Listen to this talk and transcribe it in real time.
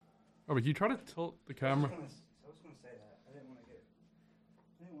Robert, can you try to tilt the camera? I was going to say that. I didn't want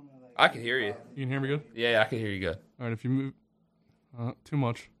to like. I can hear you. You can hear me good? Yeah, I can hear you good. All right, if you move too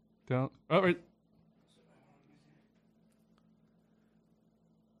much down. Oh, right.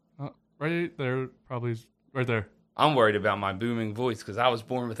 Right there, probably is right there. I'm worried about my booming voice because I was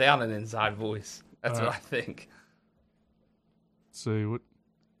born without an inside voice. That's what I think. Let's see what.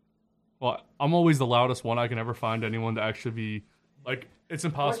 Well, I'm always the loudest one. I can never find anyone to actually be like. It's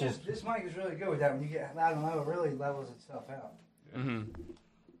impossible. This mic is really good with that. When you get loud and low, it really levels itself out. Mm-hmm.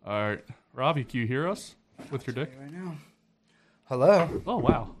 All right, Robbie, can you hear us with your dick? Right now. Hello. Oh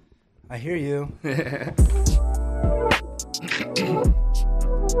wow. I hear you.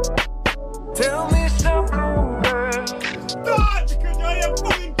 Tell me something, girl. God, because I am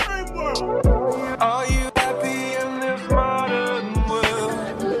fucking dream world. Are you happy in this modern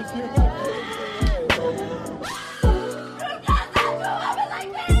world?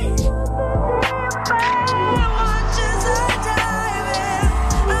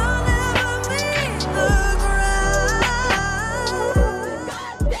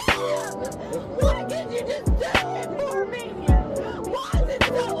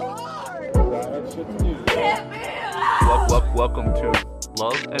 Welcome to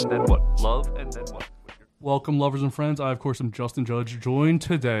Love and Then What? Love and Then What? Welcome, lovers and friends. I, of course, am Justin Judge, joined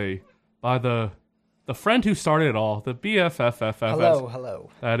today by the friend who started it all, the BFFFFS. Hello.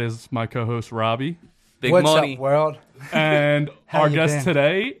 That is my co-host, Robbie. Big What's money. up, world? And our you guest been?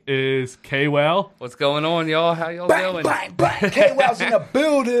 today is K-Well. What's going on, y'all? How y'all Bang, doing? bang, bang. K-Well's in the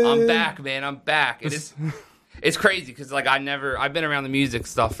building. I'm back, man. I'm back. It's crazy because like I've been around the music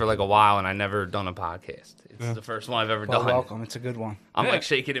stuff for like a while and I never done a podcast. It's the first one I've ever Well, done. welcome. It's a good one. I'm like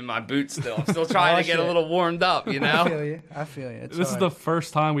shaking in my boots still. I'm still trying to get a little warmed up, you I know? feel you. It's This is all the right.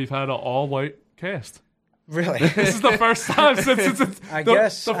 first time we've had an all-white cast. Really? This is the first time since the I-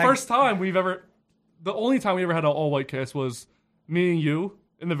 first time we've ever. The only time we ever had an all-white cast was me and you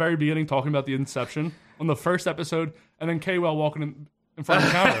in the very beginning talking about the Inception on the first episode, and then K-Well walking in front of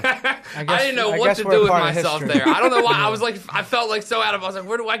the camera. I didn't know what to do with myself there. I don't know why. I felt like so out of. I was like,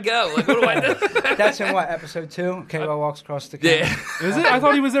 where do I go? Like, what do I do? That's in what, episode 2? K-Well walks across the camera. Yeah, Is it? I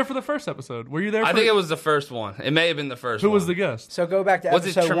thought he was there for the first episode. Were you there? I think it was the first one. It may have been the first. Who one. was the guest? So go back to Was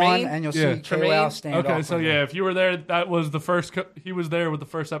it episode 1 Tremaine? and you'll Yeah. see Tremaine? K-Well stand Okay, off so from yeah, if you were there, that was the first. He was there with the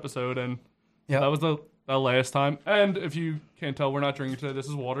first episode, and Yep. that was the last time. And if you can't tell, we're not drinking today. This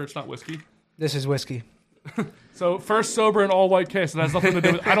is water. It's not whiskey. This is whiskey. So first sober and all white cast. It has nothing to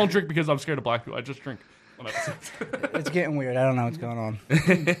do with. I don't drink because I'm scared of black people. I just drink on episodes. It's getting weird. I don't know what's going on.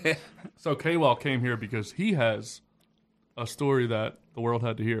 So K-Well came here because he has a story that the world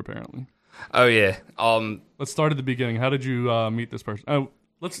had to hear. Apparently, Oh yeah. let's start at the beginning. How did you meet this person? Oh,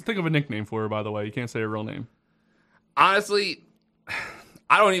 let's think of a nickname for her. By the way, you can't say her real name. Honestly,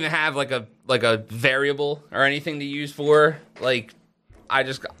 I don't even have like a variable or anything to use for her. Like, I'll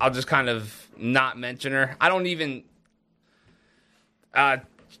just kind of not mention her. I don't even.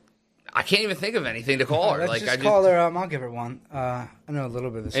 I can't even think of anything to call her. Let's Like, just call her. I'll give her one. I know a little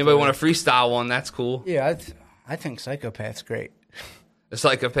bit of the story. Anybody want to freestyle one? That's cool. Yeah, I think Psychopath's great. A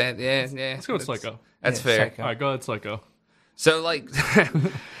psychopath. Yeah. Let's go with Psycho. That's Yeah, fair. Psycho. All right, go ahead, Psycho. So like,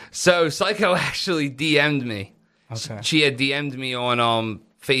 so Psycho actually DM'd me. Okay. She had DM'd me on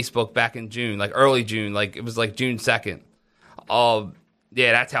Facebook back in June, like early June, like it was like June 2nd.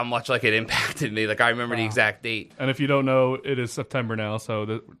 Yeah, that's how much like it impacted me. Like I remember the exact date. And if you don't know, it is September now, so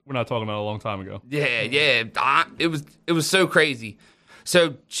we're not talking about a long time ago. Yeah. It was so crazy.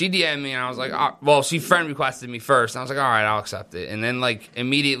 So she DM'd me and I was like, well, she friend requested me first. And I was like, all right, I'll accept it. And then like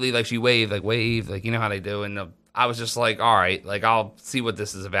immediately, like she waved, like you know how they do. And I was just like, all right, like I'll see what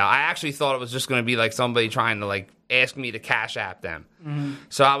this is about. I actually thought it was just going to be like somebody trying to like ask me to Cash App them. Mm-hmm.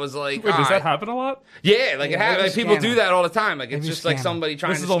 So I was like, Wait, all does right. that happen a lot? Yeah, like it Yeah, happens. maybe Like, people scam do them. that all the time. Like it's Maybe just like scam them. somebody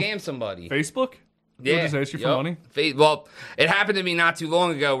trying This to is on scam somebody. Facebook? People just ask you for yup. money? Well, it happened to me not too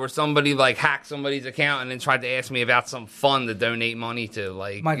long ago where somebody like hacked somebody's account and then tried to ask me about some fund to donate money to.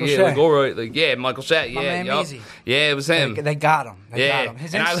 Like Michael yeah, Shea. like all right, like yeah, Michael Shea. My Yeah, man yup. Measy. Yeah, it was him. They got him. They Yeah. got him.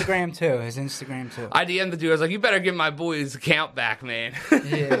 His And I- Instagram too. I DM'd the dude. I was like, "You better give my boy his account back, man."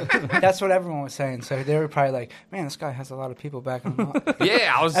 Yeah, that's what everyone was saying. So they were probably like, "Man, this guy has a lot of people backing him up."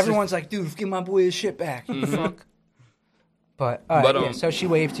 Yeah, I was. Everyone's like, "Dude, give my boy his shit back." Fuck. But, all right, But, so she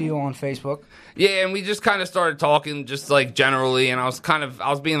waved to you on Facebook. Yeah, and we just kind of started talking, just like generally, and I was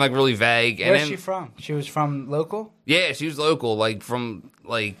being like really vague. And Where's then, she from? She was from local? Yeah, she was local, like from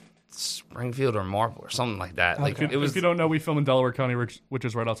like Springfield or Marple or something like that. Like Okay. it was. If you don't know, we film in Delaware County, which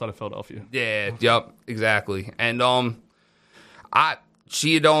is right outside of Philadelphia. Yeah, yep, exactly. And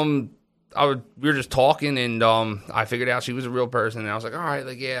she had we were just talking, and I figured out she was a real person, and I was like, all right,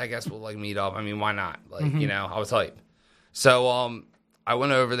 like, yeah, I guess we'll like meet up. I mean, why not? Like, you know, I was hype. So I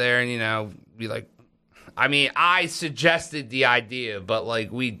went over there, and you know, I suggested the idea, but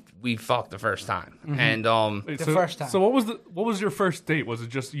like we fucked the first time, and Wait, The first time. So what was your first date? Was it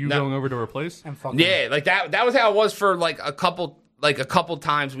just you going over to her place? And fucking yeah, like that was how it was for like a couple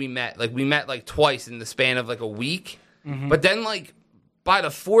times we met. Like we met like twice in the span of like a week, but then like by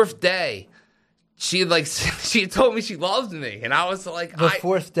the fourth day, she had told me she loved me, and I was like, the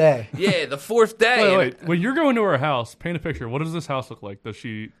fourth day. yeah, the fourth day. Wait. When you're going to her house, paint a picture. What does this house look like?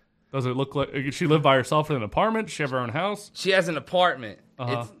 Does it look like she live by herself in an apartment? Does she have her own house? She has an apartment.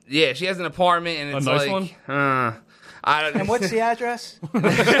 Uh-huh. She has an apartment, and it's nice like, one? I don't. And what's the address?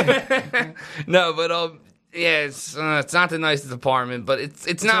 No, but yeah, it's not the nicest apartment, but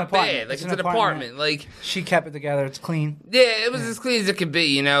it's not bad. Like it's an apartment. Like She kept it together. It's clean. yeah, it was as clean as it could be.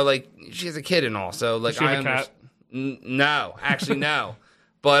 You know, like she has a kid and all, so like Does she have a I cat? No, actually no.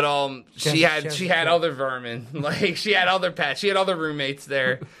 But she has had a other vermin. Like she had other pets. She had other roommates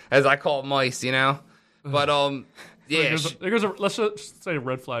there, as I call mice. You know, but yeah, Let's just say a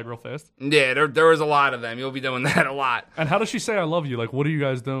red flag real fast. yeah. There was a lot of them. You'll be doing that a lot. And how does she say I love you? Like, what are you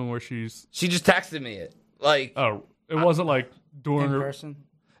guys doing where she's... She just texted me it. Like Oh, it wasn't like during In her... person.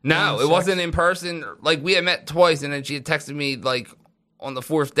 no, it sex? wasn't in person. Like we had met twice, and then she had texted me like on the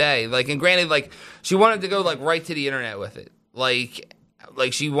fourth day. Like, and granted, like she wanted to go like right to the internet with it.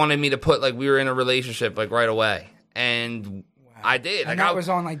 Like she wanted me to put like we were in a relationship like right away, and I did. Like And that was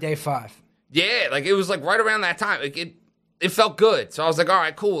on like day 5. yeah, like it was like right around that time. Like it felt good. So I was like, all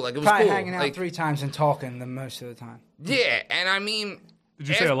right, cool. Like it was Probably cool. hanging out Like 3 times and talking the most of the time. yeah, and I mean, Did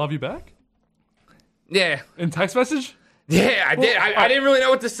you say I love you back? yeah. In text message? Yeah, I did. I didn't really know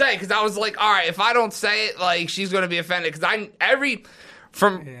what to say because I was like, all right, if I don't say it, like, she's going to be offended. Because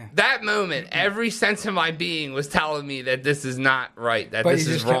from that moment, every sense of my being was telling me that this is not right, that But this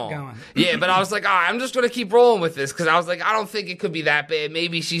you is just kept wrong. going. Yeah, but I was like, all right, I'm just going to keep rolling with this because I was like, I don't think it could be that bad.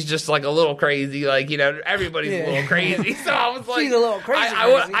 Maybe she's just like a little crazy. Like, you know, everybody's a little crazy. So I was like, She's a little crazy,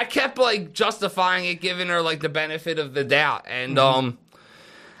 I crazy. kept like justifying it, giving her like the benefit of the doubt. And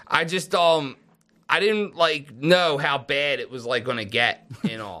I just I didn't like know how bad it was like going to get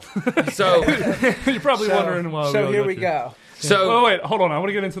and all. So You're probably wondering why. So here we go. Oh wait, hold on. I want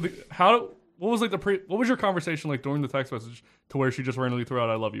to get into the what was like what was your conversation like during the text message to where she just randomly threw out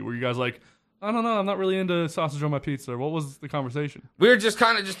 "I love you"? Were you guys like, I don't know, I'm not really into sausage on my pizza? What was the conversation? we were just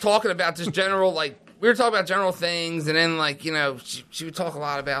kind of just talking about just general, like, we were talking about general things, and then, like, you know, she would talk a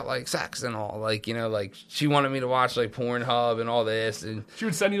lot about, like, sex and all. Like, you know, like, she wanted me to watch, like, Pornhub and all this, and She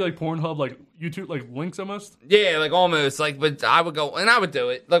would send you like Pornhub, like YouTube, like links almost. yeah, like, almost, like, but I would go, and I would do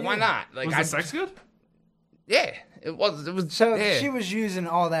it. Like, why not? Like, Was the sex good? Yeah, it was, So yeah. she was using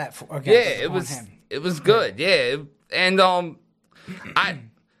all that for Yeah, him. it was good. Yeah, and I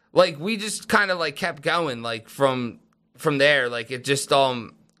like we just kind of like kept going like from there. Like it just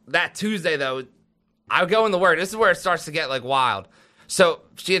that Tuesday though, I would go in the Word. This is where it starts to get like wild. So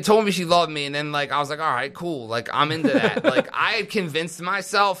she had told me she loved me, and then like I was like, all right, cool. Like I'm into that. Like I had convinced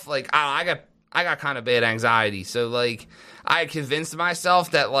myself. Like I got kind of bad anxiety, so like I had convinced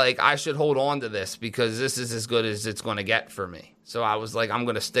myself that like I should hold on to this because this is as good as it's going to get for me. So I was like, I'm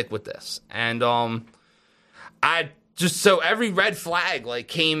going to stick with this, and I just so every red flag like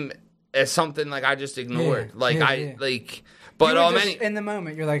came as something like I just ignored. But You were just in the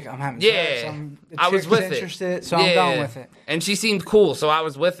moment, you're like, I'm having sex. yeah, The I was chick's with interested, it. so I'm going with it. And she seemed cool, so I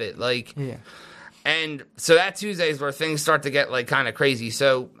was with it. Like, Yeah. and so that Tuesday is where things start to get like kind of crazy.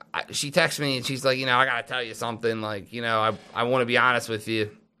 So she texts me and she's like, you know, I gotta tell you something. Like, you know, I want to be honest with you.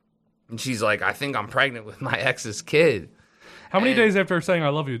 And she's like, I think I'm pregnant with my ex's kid. How many And- days after saying "I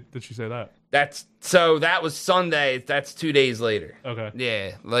love you" did she say that? That was Sunday. That's 2 days later. Okay.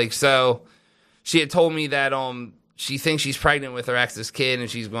 Yeah, like so, she had told me that she thinks she's pregnant with her ex's kid, and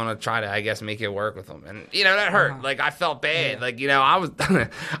she's gonna try to, I guess, make it work with him. And you know that hurt. Like I felt bad. Like you know, I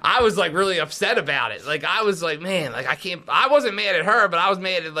was like really upset about it. Like I was like, man, like I wasn't mad at her, but I was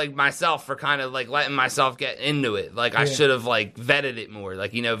mad at like myself for kind of like letting myself get into it. Like I should have like vetted it more.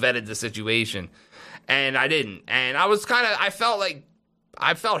 Like you know, vetted the situation, and I didn't. And I was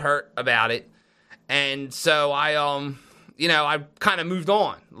I felt hurt about it. And so I kind of moved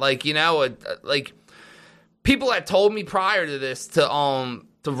on. Like, you know, like people had told me prior to this to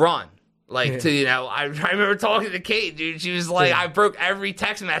run. Like, to, you know, I remember talking to Kate, dude. She was like, I broke every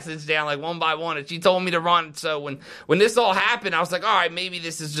text message down, like, one by one, and she told me to run. So when this all happened, I was like, all right, maybe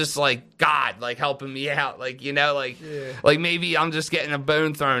this is just, like, God, like, helping me out. Like, you know, like maybe I'm just getting a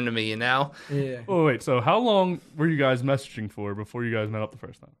bone thrown to me, you know? Yeah. Oh wait, so how long were you guys messaging for before you guys met up the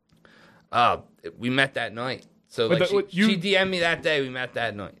first time? We met that night. So But like you- she DM'd me that day. We met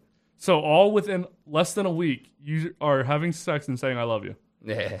that night. So all within less than a week, you are having sex and saying "I love you,"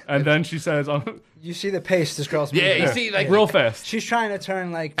 Yeah. and then she says, You see the pace this girl's Yeah, moving. you see, like real fast." She's trying to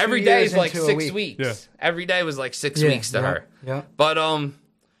turn like 2 every day years is like into a 6 week. weeks. Yeah. Every day was like 6 Yeah, weeks to yeah, her. yeah. But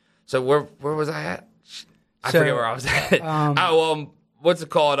so where was I at? I So, forget where I was at. What's it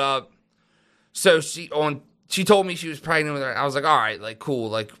called? So she told me she was pregnant with her. I was like, all right, like cool,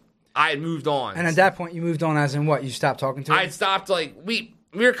 like I had moved on. And at that point, you moved on as in what? You stopped talking to her? I had stopped, like we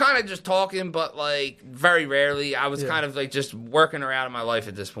were kind of just talking, but like very rarely. I was kind of like just working her out of my life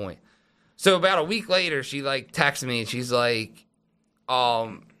at this point. So about a week later, she like texted me and she's like,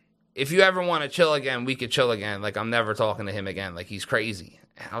 if you ever want to chill again, we could chill again. Like I'm never talking to him again. Like he's crazy.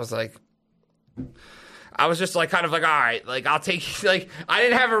 And I was just like kind of like, all right, like I'll take like I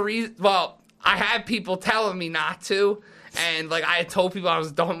didn't have a reason. Well, I had people telling me not to. And, like, I had told people I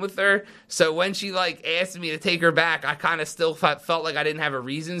was done with her. So when she, like, asked me to take her back, I kind of still felt like I didn't have a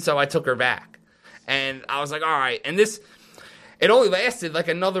reason. So I took her back. And I was like, all right. And it only lasted, like,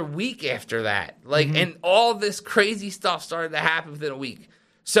 another week after that. Like, and all this crazy stuff started to happen within a week.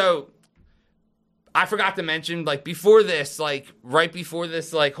 So I forgot to mention, like, before this, like, right before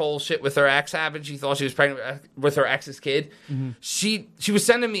this, like, whole shit with her ex happened, she thought she was pregnant with her ex's kid. She was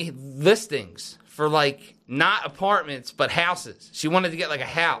sending me listings for, like, not apartments, but houses. She wanted to get, like, a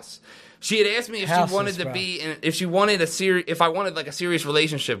house. She had asked me if Houses, she wanted to bro. if I wanted, like, a serious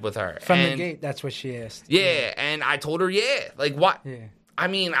relationship with her. From the And, gate, that's what she asked. yeah, and I told her, yeah. Like, what? Yeah. I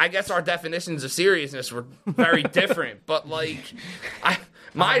mean, I guess our definitions of seriousness were very different, but, like,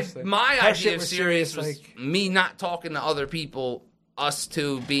 Honestly. my Her idea shit of was serious serious, was like- me not talking to other people, us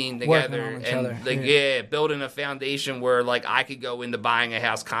two being Working together, on each and other, like yeah. building a foundation where like I could go into buying a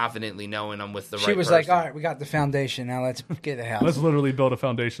house confidently, knowing I'm with the right She was person. like, all right, we got the foundation. Now let's get a house. Let's literally build a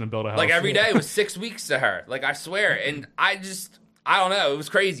foundation and build a house. Like every day was 6 weeks to her. Like I swear. And I don't know. It was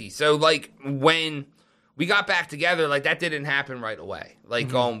crazy. So like when we got back together, like that didn't happen right away. Like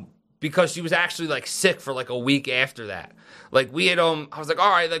because she was actually like sick for like a week after that. Like we had I was like, all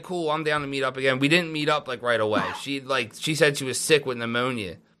right, like cool, I'm down to meet up again. We didn't meet up like right away. She said she was sick with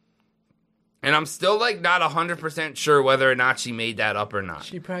pneumonia. And I'm still like not 100% sure whether or not she made that up or not.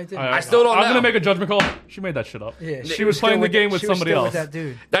 She probably did. I still don't know. I'm gonna make a judgment call. She made that shit up. Yeah, she was playing the game with somebody else. That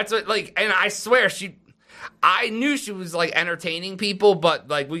dude. That's what, like, and I swear I knew she was, like, entertaining people, but,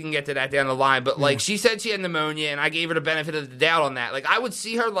 like, we can get to that down the line. But, like, she said she had pneumonia, and I gave her the benefit of the doubt on that. Like, I would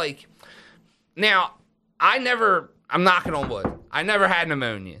see her, like, now, I'm knocking on wood. I never had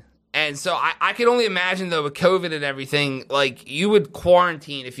pneumonia. And so I could only imagine, though, with COVID and everything, like, you would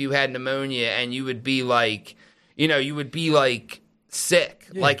quarantine if you had pneumonia, and you would be, like, sick,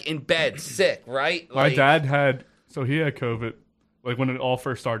 like, in bed, sick, right? My Like, dad had, so he had COVID, like when it all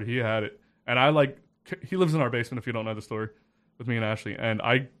first started, he had it. And he lives in our basement, if you don't know the story, with me and Ashley. And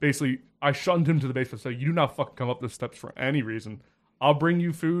I shunned him to the basement. So you do not fucking come up the steps for any reason. I'll bring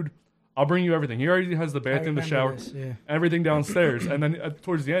you food. I'll bring you everything. He already has the bathroom, the shower, everything downstairs. And then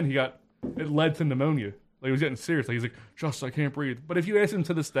towards the end, it led to pneumonia. Like, he was getting serious. Like, he's like, Just, I can't breathe. But if you asked him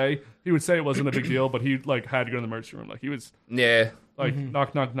to this day, he would say it wasn't a big deal, but he, like, had to go to the emergency room. Like, he was, yeah. like,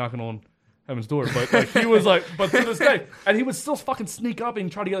 knocking on heaven's door. But, like, he was, like, but to this day. And he would still fucking sneak up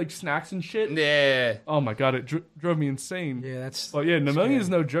and try to get, like, snacks and shit. Yeah. Oh, my God. It drove me insane. Yeah, that's. But, yeah, pneumonia is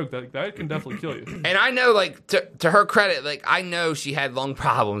no joke. That can definitely kill you. And I know, like, to her credit, like, I know she had lung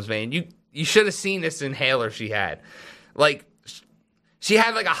problems, man. You should have seen this inhaler she had. Like, she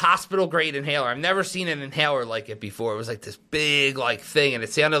had, like, a hospital-grade inhaler. I've never seen an inhaler like it before. It was, like, this big, like, thing, and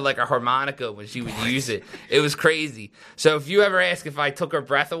it sounded like a harmonica when she would use it. It was crazy. So if you ever ask if I took her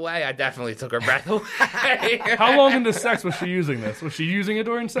breath away, I definitely took her breath away. How long into sex was she using this? Was she using it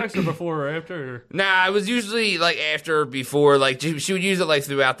during sex or before or after? Or? Nah, it was usually, like, after or before. Like, she would use it, like,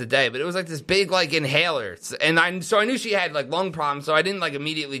 throughout the day. But it was, like, this big, like, inhaler. And so I knew she had, like, lung problems, so I didn't, like,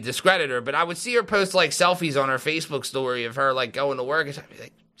 immediately discredit her. But I would see her post, like, selfies on her Facebook story of her, like, going to work. And I'd be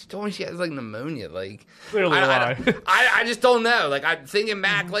like, she told me she has, like, pneumonia. Like, Clearly a lie. I just don't know. Like, I'm thinking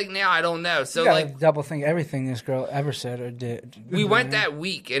back, like, now, I don't know. So, You gotta like, double think everything this girl ever said or did. we went that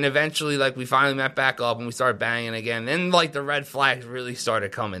week, and eventually, like, we finally met back up, and we started banging again. Then, like, the red flags really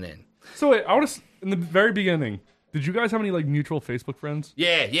started coming in. So wait, in the very beginning, did you guys have any, like, mutual Facebook friends?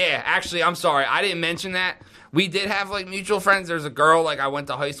 Yeah. Actually, I'm sorry. I didn't mention that. We did have, like, mutual friends. There's a girl, like, I went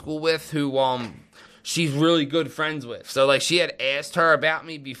to high school with who, she's really good friends with. So, like, she had asked her about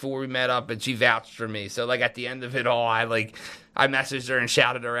me before we met up, and she vouched for me. So, like, at the end of it all, I messaged her and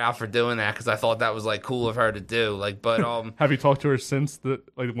shouted her out for doing that because I thought that was, like, cool of her to do. Like, but, Have you talked to her since that,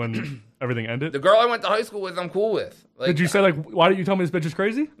 like, when everything ended? The girl I went to high school with, I'm cool with. Like, Did you say like, why didn't you tell me this bitch is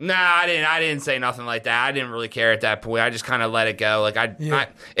crazy? Nah, I didn't say nothing like that. I didn't really care at that point. I just kind of let it go. Like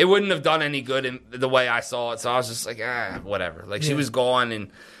it wouldn't have done any good in the way I saw it. So I was just like, whatever. Like she was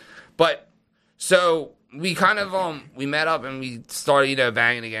gone, but so we kind of we met up and we started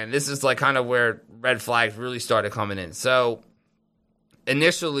banging again. This is like kind of where red flags really started coming in. So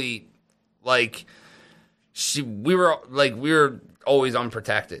initially, like we were always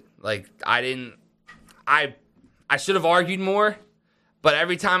unprotected. Like I should have argued more, but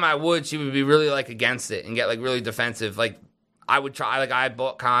every time I would, she would be really like against it and get like really defensive. Like I would try, like I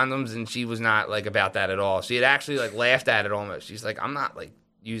bought condoms and she was not like about that at all. She had actually like laughed at it almost. She's like, I'm not like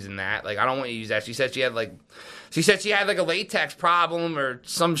using that. Like I don't want you to use that. She said she had like a latex problem or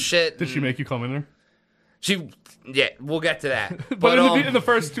some shit. Did she make you come in there? Yeah, we'll get to that. But in the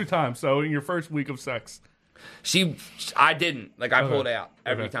first 2 times, so in your first week of sex. I didn't. Like, I pulled out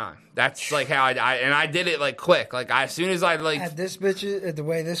every time. That's, like, how I did it, like, quick. Like, as soon as I, like... At this bitch, the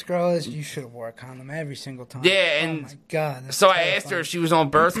way this girl is, you should have wore a condom every single time. Yeah, and... Oh, my God. So I asked her if she was on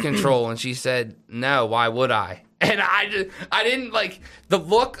birth control, and she said, no, why would I? And I didn't, like, the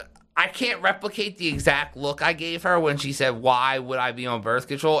look... I can't replicate the exact look I gave her when she said, why would I be on birth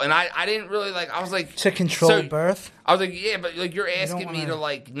control? And I didn't really, like, I was like... To control birth? I was like, yeah, but, like, you're asking me to,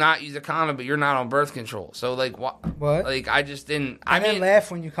 like, not use a condom, but you're not on birth control. So, like, what? Like, I just didn't... I didn't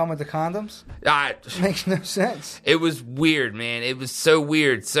laugh when you come with the condoms? Makes no sense. It was weird, man. It was so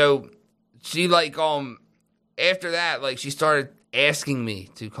weird. So, she, like, after that, like, she started asking me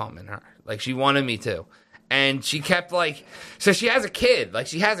to come in her. Like, she wanted me to. And she kept, like, so she has a kid. Like,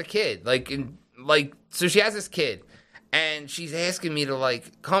 she has a kid. So she has this kid. And she's asking me to,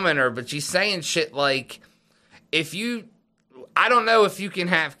 like, come in her. But she's saying shit like, I don't know if you can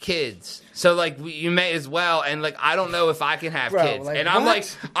have kids. So, like, you may as well. And, like, I don't know if I can have kids. Like, and I'm like,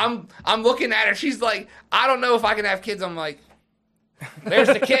 I'm looking at her. She's like, I don't know if I can have kids. I'm like, there's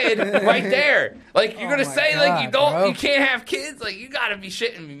the kid right there. Like, you're going to say, God, like, you can't have kids? Like, you got to be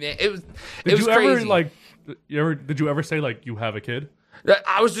shitting me, man. It was crazy. Ever, like... Did you ever say, like, you have a kid?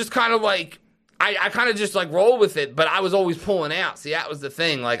 I was just kind of like, I kind of just, like, roll with it, but I was always pulling out. See, that was the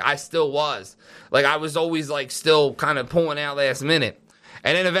thing. Like, I still was. Like, I was always, like, still kind of pulling out last minute.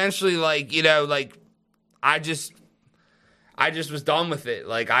 And then eventually, like, like, I just was done with it.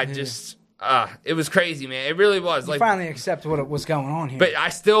 Like, it was crazy, man. It really was. You like, finally accept what was going on here. But I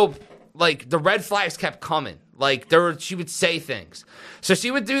still, like, the red flags kept coming. Like, she would say things. So she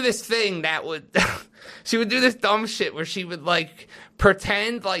would do this thing that would... She would do this dumb shit where she would, like,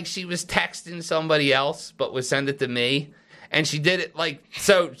 pretend like she was texting somebody else, but would send it to me. And she did it, like,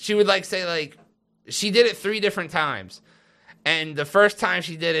 so she would, like, say, like, she did it 3 different times. And the first time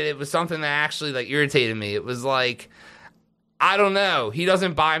she did it, it was something that actually, like, irritated me. It was like, I don't know. He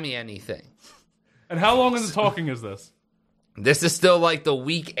doesn't buy me anything. And how long in the talking is this? This is still, like, the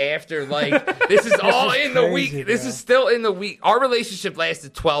week after, like, this is all in the week. Bro. This is still in the week. Our relationship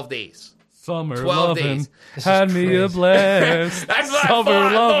lasted 12 days. Summer 12 loving days. had me a blast. That's what Summer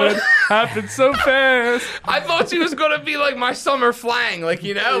I loving thought. happened so fast. I thought she was gonna be like my summer flang, like,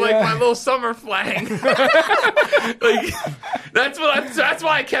 like my little summer flang. Like, that's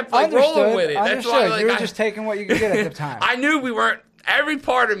why I kept, like, rolling with it. That's why, like, you were just taking what you could get at the time. I knew we weren't. Every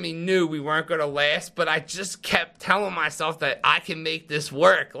part of me knew we weren't going to last, but I just kept telling myself that I can make this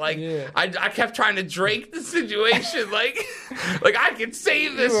work. Like, I kept trying to Drake the situation. Like I can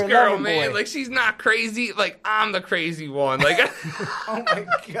save this girl, man. Boy. Like, she's not crazy. Like, I'm the crazy one. Like, oh my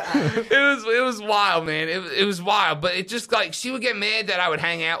God. It was wild, man. It was wild. But it just, like, she would get mad that I would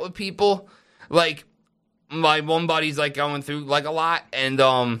hang out with people. Like, my one buddy's, like, going through, like, a lot. And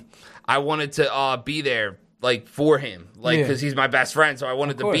I wanted to be there, like, for him, like, because he's my best friend, so I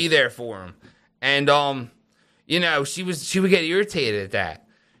wanted to be there for him. And she would get irritated at that.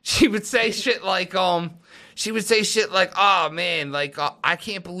 She would say shit like, oh man, like, I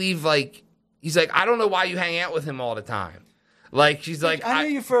can't believe, like, he's like, I don't know why you hang out with him all the time. Like, she's like, I knew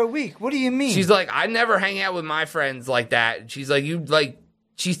you for a week. What do you mean? She's like, I never hang out with my friends like that. She's like,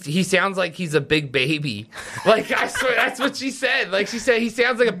 he sounds like he's a big baby. Like, I swear, that's what she said. Like, she said, he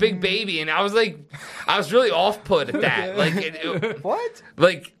sounds like a big baby. And I was like, I was really off-put at that. Like, what?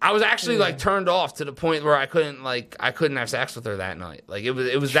 Like, I was actually, like, turned off to the point where I couldn't have sex with her that night. Like, it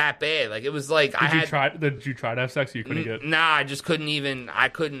was that bad. Like, it was like, Did you try to have sex? You couldn't get? Nah, I just couldn't even,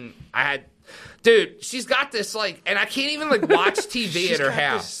 dude, she's got this, like, and I can't even, like, watch TV at her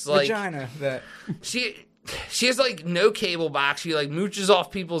house. Like, vagina that... She has, like, no cable box. She, like, mooches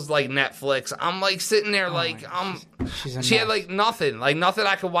off people's, like, Netflix. I'm, like, sitting there, like, she had, like, nothing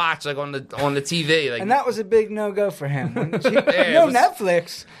I could watch, like, on the TV. Like, and that was a big no-go for him.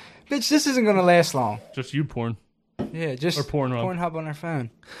 Netflix. Bitch, this isn't gonna last long. Just you porn. Yeah, just Or Pornhub. Pornhub on her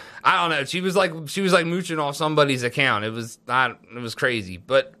phone. I don't know. She was like mooching off somebody's account. It was crazy.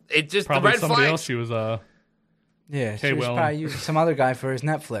 But it just Probably the red somebody flags. else she was Yeah, she Okay, was well. probably using some other guy for his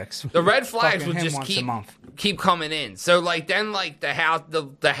Netflix. The red flags Fucking would him just once a month. keep coming in. So like then like the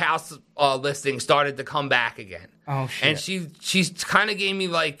house listing started to come back again. Oh shit! And she's kind of gave me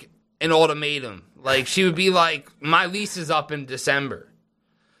like an ultimatum. Like she would be like, my lease is up in December.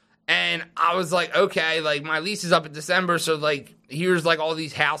 And I was like, okay, like my lease is up in December, so like here's like all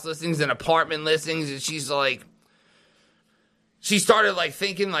these house listings and apartment listings, and she's like, she started like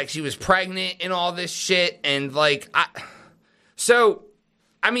thinking like she was pregnant and all this shit, and like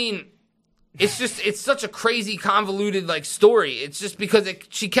I mean, it's such a crazy convoluted like story. It's just because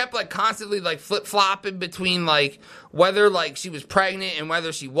she kept like constantly like flip flopping between like whether like she was pregnant and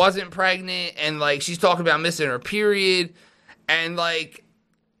whether she wasn't pregnant, and like she's talking about missing her period, and like.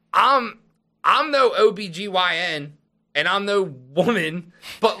 I'm no OBGYN and I'm no woman,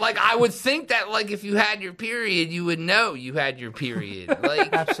 but like I would think that like if you had your period, you would know you had your period. Like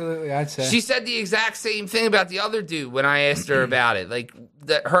Absolutely, I'd say. she said the exact same thing about the other dude when I asked her about it. Like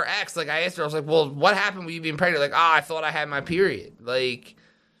her ex, like I asked her, I was like, "Well, what happened with you being pregnant?" Like, I thought I had my period. Like,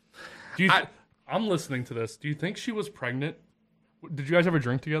 I'm listening to this. Do you think she was pregnant? Did you guys ever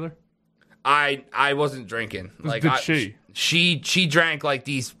drink together? I wasn't drinking. Like, Did she? She drank like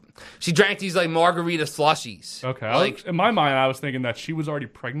these. She drank these like margarita slushies. Okay. Like in my mind, I was thinking that she was already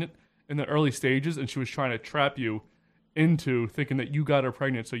pregnant in the early stages, and she was trying to trap you into thinking that you got her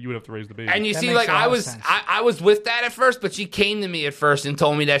pregnant, so you would have to raise the baby. and you That see, makes like a lot I of was sense. I was with that at first, but she came to me at first and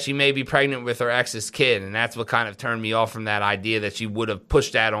told me that she may be pregnant with her ex's kid, and that's what kind of turned me off from that idea that she would have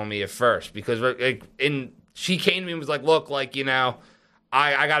pushed that on me at first. Because like, she came to me and was like, "Look, like you know."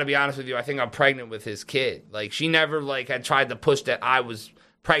 I got to be honest with you. I think I'm pregnant with his kid. Like she never like had tried to push that I was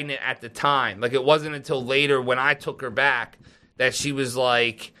pregnant at the time. Like it wasn't until later when I took her back that she was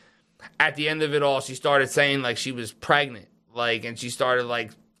like, at the end of it all, she started saying like she was pregnant. Like, and she started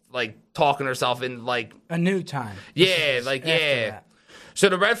like talking herself in like, a new time. yeah, like, After yeah. that. So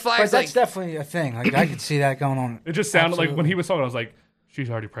the red But flags, that's like, definitely a thing. Like I could see that going on. It just sounded like when Absolutely. he was talking, I was like, she's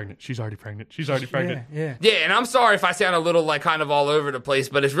already pregnant. She's already pregnant. She's already pregnant. Yeah. yeah, and I'm sorry if I sound a little like kind of all over the place,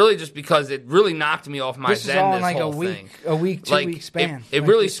 but it's really just because it really knocked me off my This is zen. all This in like whole a thing. week, 2 Like, week span. It Like,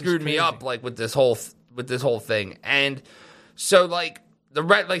 really this is screwed me crazy. up, like with this whole thing. And so like the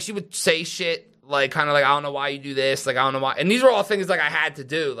red, like she would say shit, like kind of like I don't know why you do this, like I don't know why. And these are all things like I had to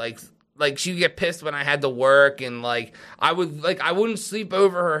do, like she would get pissed when I had to work, and like I wouldn't sleep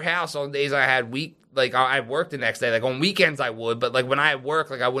over her house on days I had I worked the next day. Like on weekends I would, but like when I had work,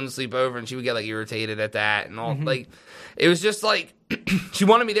 like I wouldn't sleep over, and she would get like irritated at that and all. Like it was just like she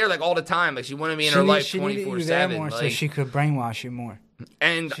wanted me there like all the time. Like she wanted me in her life She needed you there 24/7. more so Like, she could brainwash you more.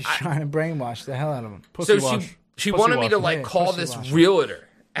 and She's I- trying to brainwash the hell out of him. Pussy so wash. she Pussy wanted me to wash. like Yeah, call pussy this wash. realtor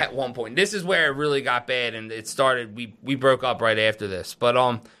at one point. This is where it really got bad, and it started. We broke up right after this,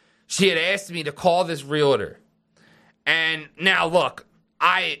 but she had asked me to call this realtor, and now look,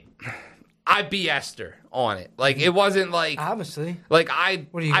 I BS'd her on it. Like it wasn't like Obviously. like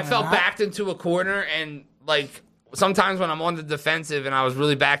What are you I gonna felt not? backed into a corner, and like sometimes when I'm on the defensive and I was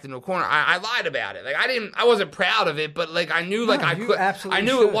really backed into a corner, I lied about it. Like I wasn't proud of it, but like I knew like No, I you could, absolutely I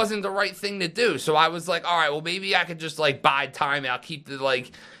knew should. it wasn't the right thing to do. So I was like, all right, well maybe I could just like bide time out, keep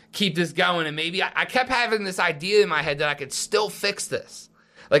this going, and maybe I kept having this idea in my head that I could still fix this.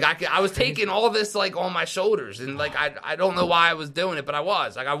 Like I was taking all this like on my shoulders, and like I don't know why I was doing it, but I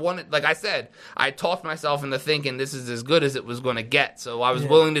was. Like I wanted, like I said, I talked myself into thinking this is as good as it was going to get. So I was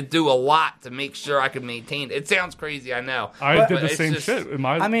willing to do a lot to make sure I could maintain it. It sounds crazy, I know. I But did the it's same just- shit. In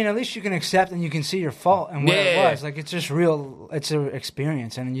my, I mean, at least you can accept and you can see your fault and where Yeah. it was. Like it's just real. It's an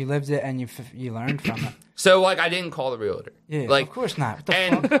experience, and you lived it and you learned from it. So like I didn't call the realtor. Yeah, like of course not. What the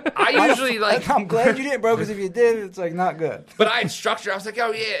and fuck? I usually like. I'm glad you didn't, bro. Because if you did, it's like not good. But I had structure. I was like,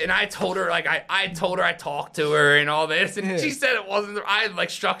 oh yeah, and I told her like I told her I talked to her and all this, and Yeah. she said it wasn't. I had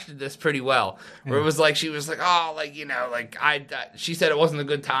like structured this pretty well, where it was like she was like, oh, like you know, like she said it wasn't a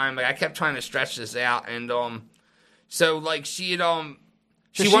good time. Like I kept trying to stretch this out, and so like she had So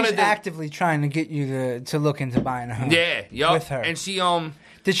she she's wanted to actively trying to get you to look into buying a home. yeah, yup, with her. and she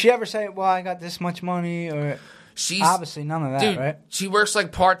Did she ever say, "Well, I got this much money"? Or she's obviously none of that, dude, right? she works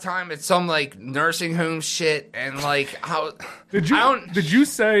like part time at some like nursing home shit, and like how did you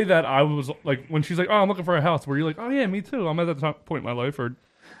say that I was like when she's like, oh, I'm looking for a house? Were you like, oh yeah, me too? I'm at that point in my life, or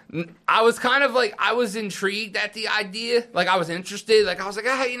I was kind of like, I was intrigued at the idea. Like, I was interested. Like, I was like,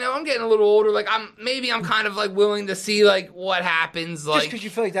 hey, I'm getting a little older. Like, I'm kind of like willing to see like what happens. Like, Just because you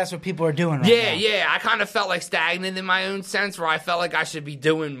feel like that's what people are doing right now. yeah. I kind of felt like stagnant in my own sense, where I felt like I should be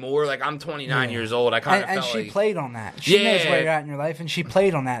doing more. Like, I'm 29 years old. I kind of And felt she like, played on that. She knows Yeah. where you're at in your life, and she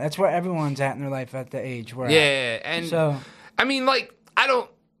played on that. That's where everyone's at in their life at the age we're at. yeah, and So I mean, like,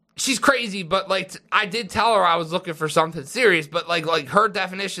 she's crazy, but like, I did tell her I was looking for something serious, but like her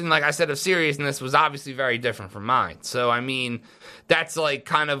definition, like I said, of seriousness was obviously very different from mine. So I mean, that's like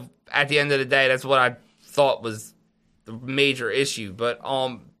kind of at the end of the day, that's what I thought was the major issue. But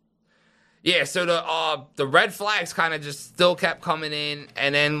yeah. So the red flags kind of just still kept coming in,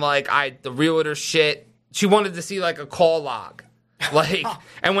 and then like the realtor shit, she wanted to see like a call log. Like,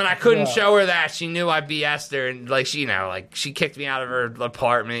 and when I couldn't show her that, she knew I BS'd her, and like she kicked me out of her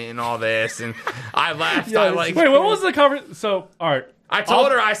apartment and all this, and I left. Wait, what was the cover? So, all right. I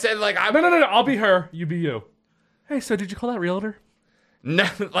told her, I said like, No. I'll be her. You be you. Hey, so did you call that realtor? No,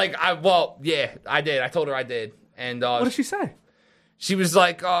 like yeah, I did. I told her I did, and What did she say? she was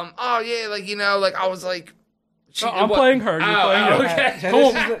like, oh yeah, like like I was like, I'm playing her. You're playing you. okay.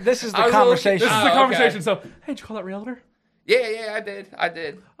 So this is the I was conversation. This is the okay. conversation. So, hey, did you call that realtor? Yeah, I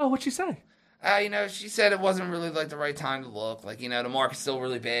did. Oh, what'd she say? She said it wasn't really like the right time to look. Like, the market's still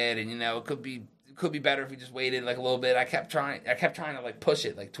really bad, and it could be better if we just waited like a little bit. I kept trying to like push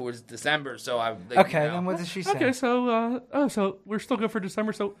it like towards December. So I Okay, then what did she say? Okay, so so we're still good for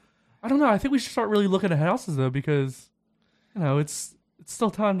December. So I don't know. I think we should start really looking at houses though, because it's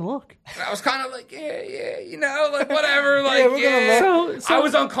still time to look. And I was kind of like, yeah, like whatever, like we're gonna look. So I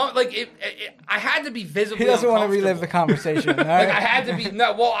was uncomfortable. Like I had to be visibly. He doesn't want to uncomfortable. relive the conversation. All Like right? I had to be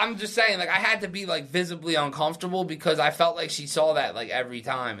I'm just saying, like I had to be like visibly uncomfortable because I felt like she saw that like every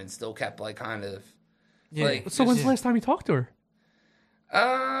time and still kept like kind of like. So when's the last time you talked to her?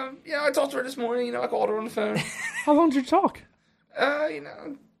 I talked to her this morning. I called her on the phone. How long did you talk?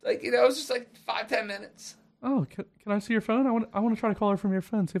 It was just like 5-10 minutes. Oh, can I see your phone? I want to try to call her from your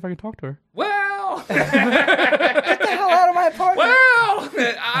phone, see if I can talk to her. Well, Get the hell out of my apartment.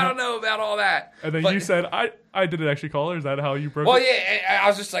 I don't know about all that. And then But- you said, I didn't actually call her. Is that how you broke Well, it? yeah, I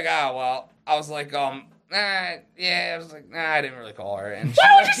was just like, I was like, I was like, I didn't really call her. And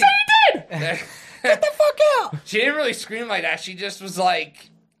Why would you say you did? Get the fuck out. She didn't really scream like that. She just was like,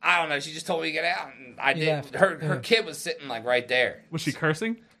 I don't know. She just told me to get out, and I did. left. Her kid was sitting like right there. Was she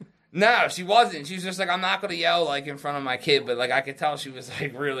cursing? No, she wasn't. She was just like, I'm not gonna yell like in front of my kid, but like I could tell she was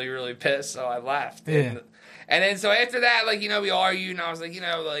like really, really pissed. So I left. Yeah. And then so after that, like we argued, and I was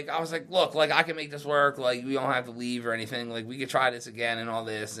like, look, like I can make this work. Like we don't have to leave or anything. Like we could try this again and all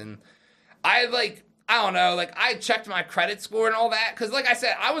this. And I don't know, like I checked my credit score and all that because, like I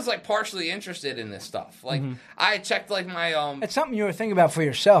said, I was like partially interested in this stuff. Like I checked like my It's something you were thinking about for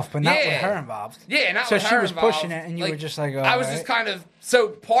yourself, but not with Yeah. her involved. Yeah, not So with she her was involved. pushing it, and you were just like, oh, I was all just right. kind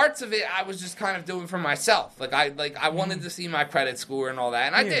of parts of it. I was just kind of doing for myself. Like I wanted to see my credit score and all that,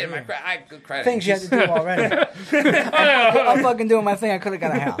 and I did. yeah. I had good credit. Things you had to do already. I'm fucking doing my thing. I could have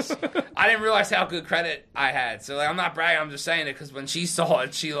got a house. I didn't realize how good credit I had. So like I'm not bragging. I'm just saying it because when she saw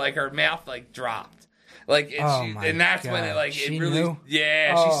it, she like her mouth like dropped. Like Oh and, my and that's when it God. like She it really knew?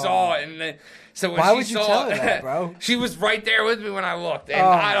 yeah Oh. she saw it and then, so when Why she would you saw tell her it, that, bro? she was right there with me when I looked and Oh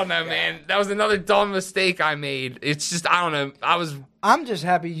I don't my know God. man, that was another dumb mistake I made. It's just I don't know, I'm just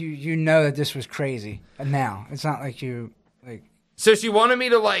happy you know that this was crazy. And now it's not like you like. so she wanted me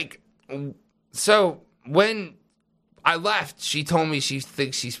to like, so when I left, she told me she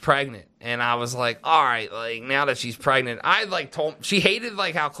thinks she's pregnant. And I was like, all right, like now that she's pregnant, I like she hated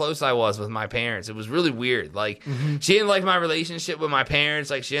like how close I was with my parents. It was really weird. Like she didn't like my relationship with my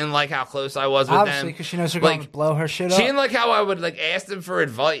parents. Like she didn't like how close I was with Obviously, them. because she knows they're going to Like, blow her shit She up. didn't like how I would like ask them for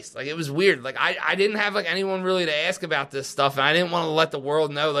advice. Like it was weird. Like I didn't have like anyone really to ask about this stuff, and I didn't want to let the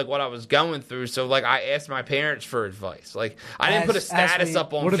world know like what I was going through. So like I asked my parents for advice. Like I didn't put a As status we-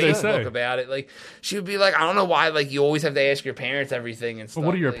 up on What did they Facebook say? about it. Like she would be like, I don't know why like you always have to ask your parents everything and stuff. But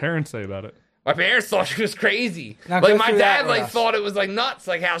what do your Like, parents say about it? my parents thought she was crazy. Now go Like my through that dad with like us. thought it was like nuts,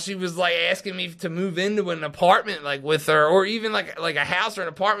 like how she was like asking me to move into an apartment like with her, or even like a house or an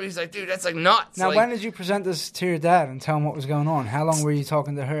apartment. He's like, dude, that's like nuts. Now, like, when did you present this to your dad and tell him what was going on? How long were you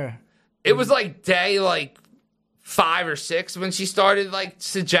talking to her? it was like day like 5 or 6 when she started like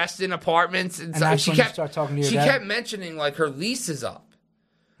suggesting apartments, and, so that's she when you kept start talking to your she dad? kept mentioning like her lease is up.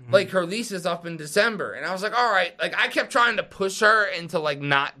 Like, her lease is up in December. And I was like, all right. Like, I kept trying to push her into, like,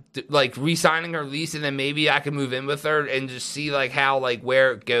 not, like, re-signing her lease. And then maybe I could move in with her and just see, like, how, like,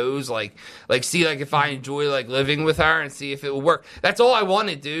 where it goes. Like, see, like, if I enjoy, like, living with her and see if it will work. That's all I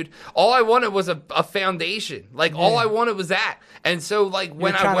wanted, dude. All I wanted was a foundation. Like, all I wanted was that. And so, like,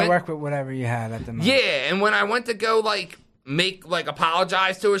 when You're trying to work with whatever you had at the moment. yeah, and when I went to go, like,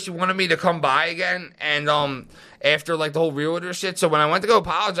 apologize to her, she wanted me to come by again, and after, like, the whole realtor shit, so when I went to go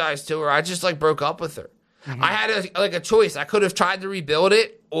apologize to her, I just, like, broke up with her. I had a choice. I could have tried to rebuild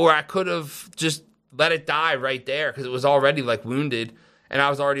it, or I could have just let it die right there, because it was already, like, wounded, and I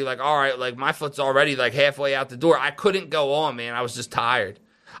was already like, all right, like, my foot's already, like, halfway out the door. I couldn't go on, man. I was just tired.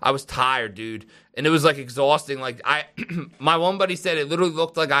 I was tired, dude. And it was, like, exhausting. Like, my one buddy said it literally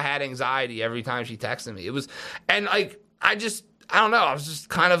looked like I had anxiety every time she texted me. It was, and, like, I don't know. I was just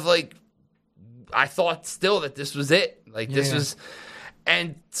kind of, like, I thought still that this was it. Like, this was,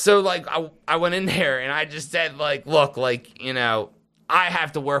 and so, like, I went in there and I just said, like, look, like, you know, I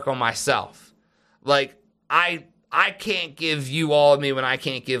have to work on myself. Like, I can't give you all of me when I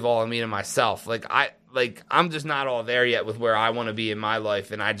can't give all of me to myself. Like, I'm just not all there yet with where I want to be in my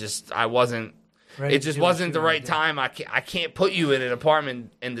life. And I wasn't, it just wasn't the right time. I can't put you in an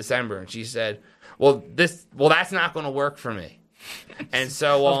apartment in December. And she said, well, that's not going to work for me. And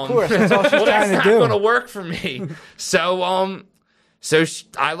so, of course, that's all she's well, that's trying not to do. going to work for me. So,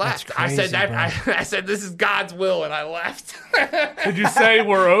 I left. Crazy, I said, this is God's will, and I left. Did you say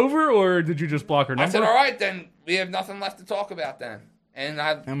we're over, or did you just block her number? I said, all right, then we have nothing left to talk about then. And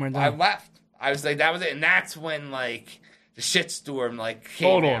we're done. I left. I was like, that was it. And that's when, like, the shitstorm, like,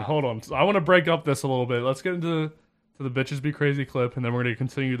 came out. Hold on. So I want to break up this a little bit. Let's get into the Bitches Be Crazy clip, and then we're going to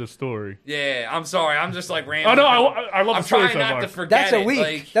continue the story. Yeah, I'm sorry. I'm just, like, rambling. Oh, no, I love I'm the story trying so not far. to forget That's a it. week.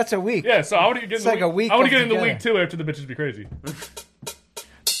 Like, That's a week. Yeah, so I want to get It's like a week I want to get of into together. week 2 after the Bitches Be Crazy.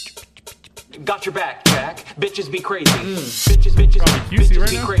 Got your back, Jack. Bitches be crazy. Bitches be QC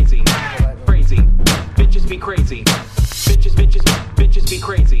right now? crazy. Crazy. Bitches be crazy. Bitches be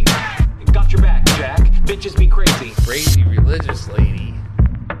crazy. Got your back, Jack. Bitches be crazy. crazy religious lady.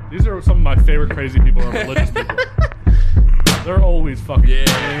 These are some of my favorite crazy people are religious people. They're always fucking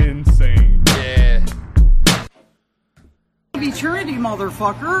insane. Yeah. Eternity,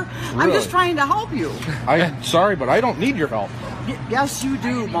 motherfucker. I'm just trying to help you. I'm sorry, but I don't need your help. Yes, you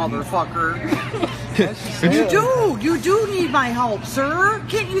do, motherfucker. You do need my help, sir.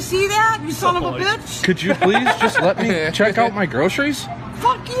 Can't you see that, you son of a bitch? Could you please just let me check out my groceries?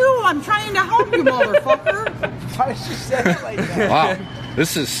 Fuck you, I'm trying to help you, motherfucker. Why did she say it like that? Wow,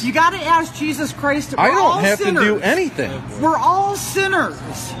 this is... You gotta ask Jesus Christ. I We're all don't have sinners. to do anything. We're all sinners.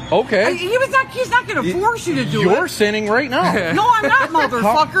 Okay. He's not gonna force you to do You're it. sinning right now. No, I'm not,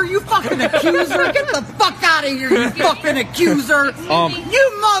 motherfucker. You fucking accuser. Get the fuck out of here, you fucking accuser. You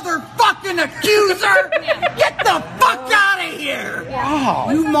motherfucking accuser. Get the fuck out of here.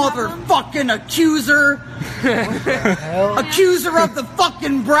 Wow. You motherfucking accuser. Accuser of the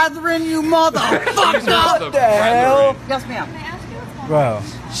fucking brethren, you motherfucker. What the hell? Yes, ma'am. Bro.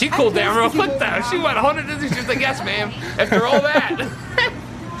 She cooled down real quick, though. She went 100. She was like, yes, ma'am. After all that.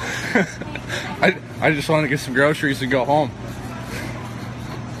 I just want to get some groceries and go home.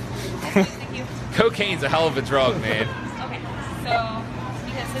 Cocaine's a hell of a drug, man. Okay, so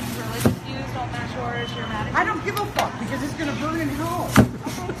because his religious views don't match yours, you're mad at I don't give a fuck because it's gonna burn in hell.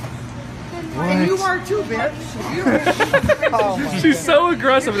 And you are too, bitch. You She's so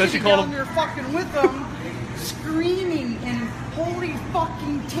aggressive that she called down him. there fucking with them, screaming in holy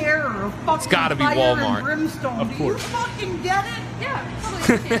fucking terror of fucking gotta be fire Walmart. and brimstone. Do you fucking get it? Yeah,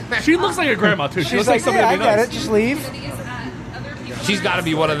 totally understand. She looks like a grandma, too. She She's looks like, somebody yeah, I to be get nice. it. Just leave. Other people She's got to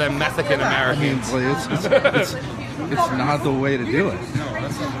be one of them Mexican Americans. It's not the way to do it.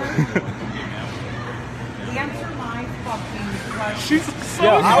 Answer my fucking question. She's so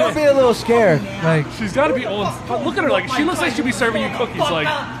I would be a little scared. Like, She's got to be on. But look at her. Like, she looks like she'd be serving you cookies. Like,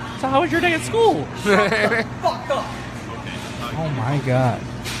 so how was your day at school? Fuck up, oh my god.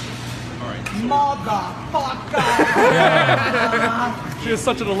 motherfucker. She has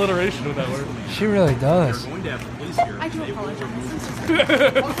such an alliteration with that word. She really does. I do apologize.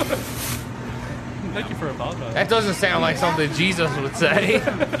 Thank you for apologizing. That doesn't sound like something Jesus would say. In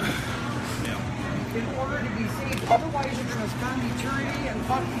order to be saved, otherwise you're gonna spend eternity in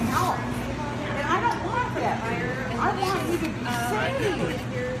fucking hell. And I don't want that. I want you to be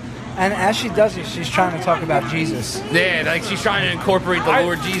saved. And as she does it, she's trying to talk about Jesus. Yeah, like she's trying to incorporate the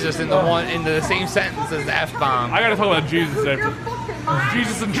Lord Jesus into the same sentence as the F-bomb. I gotta talk about Jesus You're after. fucking mind.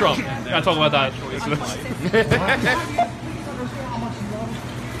 Jesus and Trump. Gotta talk about that.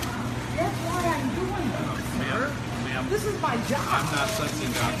 That's why I'm doing this. This is my job. I'm not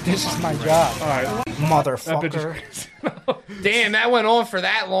sensing that. This is my job, All right, that bitch motherfucker. is Damn, that went on for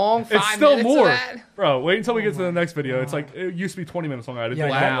that long. 5 it's still minutes more, of that? bro. Wait until we get to the next video. It's like it used to be 20 minutes long. I did Yeah,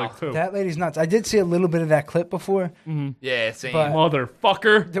 think wow. like 2. That lady's nuts. I did see a little bit of that clip before. Yeah, same. But-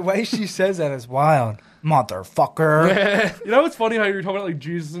 Motherfucker. The way she says that is wild, motherfucker. You know what's funny how you're talking about like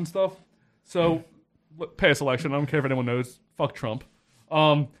Jesus and stuff? So, past election, I don't care if anyone knows. Fuck Trump.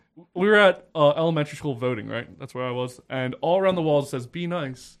 We were at elementary school voting, right? That's where I was, and all around the walls it says "Be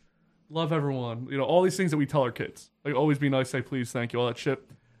nice, love everyone." You know, all these things that we tell our kids, like always be nice, say please, thank you, all that shit.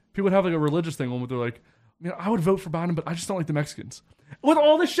 People would have like a religious thing on where they're like, I would vote for Biden, but I just don't like the Mexicans. With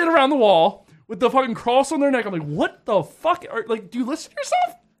all this shit around the wall, with the fucking cross on their neck, I'm like, what the fuck? Like, do you listen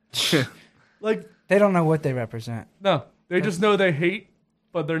to yourself? Like, They don't know what they represent. no, they just know they hate,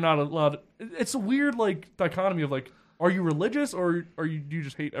 but they're not allowed. It's a weird like dichotomy of like, are you religious or do you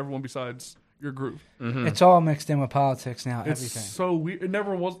just hate everyone besides your group? It's all mixed in with politics now. It's Everything. so weird. It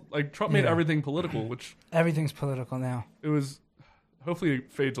never was like Trump made Yeah. everything political, which Everything's political now. it was. Hopefully,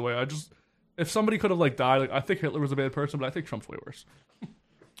 it fades away. If somebody could have like died, like I think Hitler was a bad person, but I think Trump's way worse.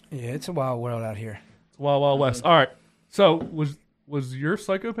 Yeah, it's a wild world out here. It's Wild Wild West. All right. So was your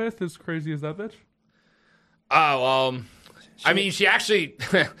psychopath as crazy as that bitch? Oh, I mean, she actually,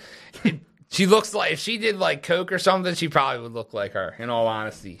 she looks like, if she did like coke or something, she probably would look like her, in all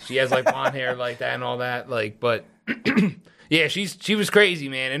honesty. She has like blonde hair like that and all that, like, but yeah, she was crazy,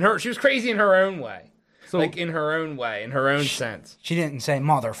 man. And she was crazy in her own way. So Like in her own way, in her own sense. She didn't say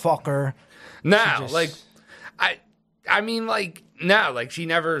motherfucker. No, just- like, I mean, like, no, like she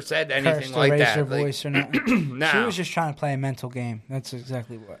never said anything Cursed or like raised that. her Like, voice or nothing. no. She was just trying to play a mental game. That's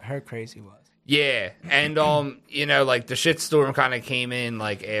exactly what her crazy was. Yeah, and you know, like the shitstorm kind of came in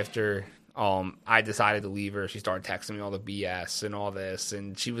like after I decided to leave her. She started texting me all the BS and all this,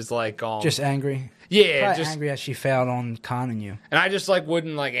 and she was like, Just angry. yeah, Probably just angry that she failed on conning you. and I just like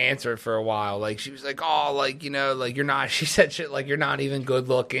wouldn't like answer it for a while. Like she was like, oh, like, you know, like you're not. She said shit like you're not even good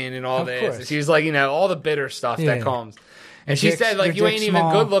looking and all Of this. course. And she was like, you know, all the bitter stuff Yeah. that comes. And she dick's- said, like, your you ain't dick's even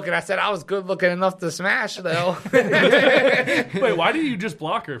small. good looking. I said, I was good looking enough to smash, though. wait, why did you just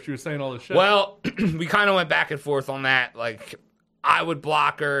block her if she was saying all this shit? Well, we kind of went back and forth on that. Like, I would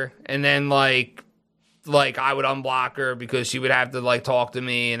block her, and then, like I would unblock her because she would have to, like, talk to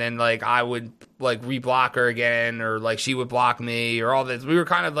me, and then, like, I would, like, re-block her again, or, like, she would block me, or all this. We were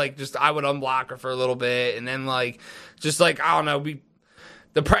kind of, like, just, I would unblock her for a little bit, and then, like, just, like, I don't know,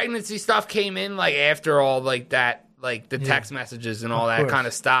 the pregnancy stuff came in, like, after all, like, that, like, the text messages and all that course. kind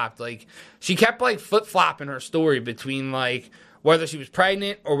of stopped. Like, she kept, like, flip-flopping her story between, like, whether she was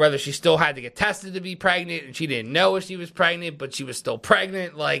pregnant or whether she still had to get tested to be pregnant, and she didn't know if she was pregnant, but she was still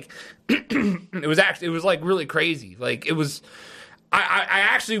pregnant. Like, it was, like, really crazy. Like, it was... I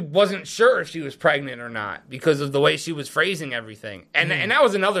actually wasn't sure if she was pregnant or not because of the way she was phrasing everything. And that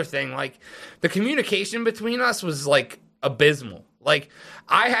was another thing. Like, the communication between us was, like, abysmal. Like,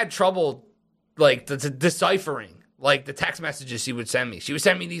 I had trouble, like, deciphering, like, the text messages she would send me. She would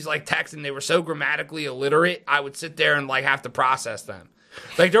send me these, like, texts, and they were so grammatically illiterate, I would sit there and, like, have to process them.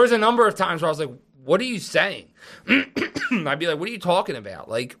 Like, there was a number of times where I was like, what are you saying? I'd be like, what are you talking about?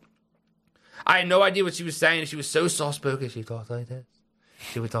 Like, I had no idea what she was saying. She was so soft-spoken. She talked like this.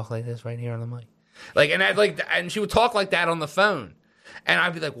 She would talk like this right here on the mic. Like, and she would talk like that on the phone. And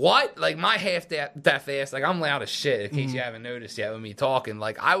I'd be like, what? Like, my half that fast, like, I'm loud as shit, in case you haven't noticed yet with me talking.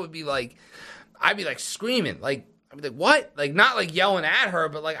 Like, I'd be like screaming. Like, I'd be like, what? Like, not like yelling at her,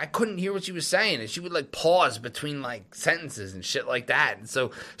 but like, I couldn't hear what she was saying. And she would like pause between like sentences and shit like that. And so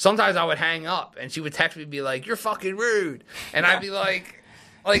sometimes I would hang up and she would text me and be like, you're fucking rude. And I'd be like,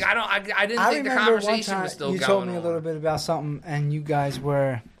 I didn't think the remember one conversation time was still you going told me on. a little bit about something, and you guys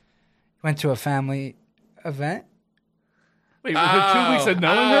went to a family event. wait, within 2 weeks of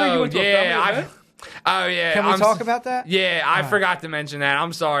knowing her, you went to a family event? Oh yeah. Can we talk about that? Yeah, I forgot to mention that.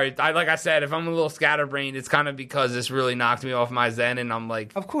 I'm sorry. Like I said, if I'm a little scatterbrained, it's kind of because this really knocked me off my zen, and I'm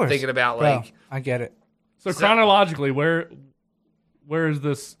like, Of course. thinking about Bro, like, I get it. So chronologically, where is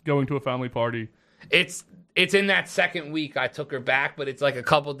this going to a family party? it's in that second week I took her back, but it's like a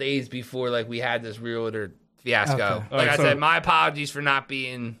couple days before like we had this realtor fiasco. Okay. Like Alright, I so- said, my apologies for not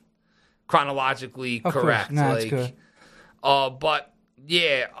being chronologically Of correct. course. No, like, it's good. But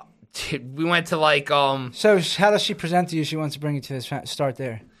yeah, we went to like So how does she present to you? She wants to bring you to this. Start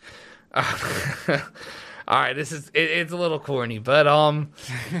there. all right, this is it's a little corny, but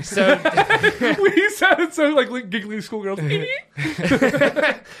so We sounded so like giggly schoolgirls.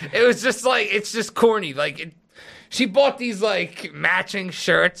 it was just like it's just corny. Like she bought these like matching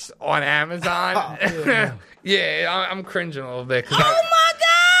shirts on Amazon. Yeah, I'm cringing a little bit. 'Cause Oh my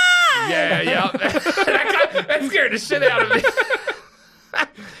Yeah. That scared the shit out of me.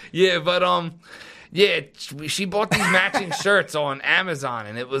 Yeah, but yeah, she bought these matching shirts on Amazon,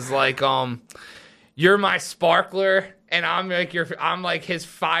 and it was like, you're my sparkler, and I'm like his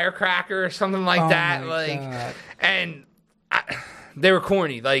firecracker or something like that. Like, God. and they were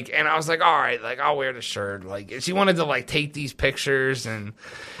corny, like, and I was like, all right, like, I'll wear the shirt. Like, she wanted to like take these pictures, and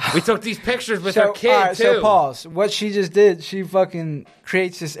we took these pictures with her kid all right, too. So pause. What she just did, she fucking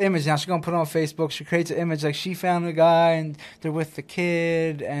creates this image. Now she's gonna put it on Facebook. She creates an image like she found a guy and they're with the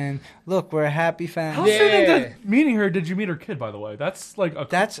kid, and look, we're a happy How family. soon into meeting her did you meet her kid? By the way, that's like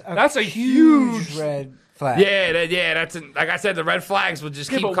That's a huge red flag. Yeah, that's like I said, the red flags would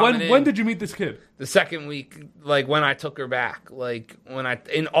just Yeah, keep but coming in. when did you meet this kid? The second week, like when I took her back, like when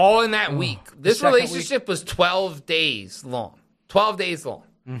in that week, this second relationship was 12 days long. 12 days long.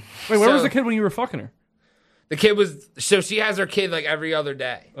 Wait, where was So- the kid when you were fucking her? The kid was, so she has her kid like every other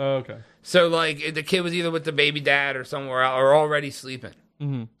day. Oh, okay. So like the kid was either with the baby dad or somewhere else or already sleeping.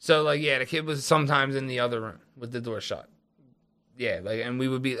 Mm-hmm. So like, yeah, the kid was sometimes in the other room with the door shut. Yeah, like, and we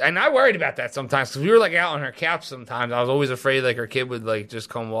would be, and I worried about that sometimes because we were like out on her couch sometimes. I was always afraid like her kid would like just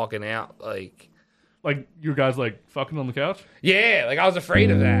come walking out. Like you guys like fucking on the couch? yeah, like I was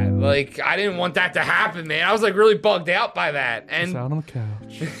afraid of that. Like I didn't want that to happen, man. I was like really bugged out by that. It's And out on the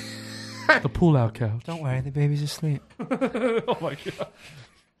couch. The pull-out couch. Don't worry, the baby's asleep. Oh my god.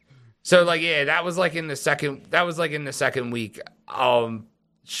 so like, yeah, that was like in the second week.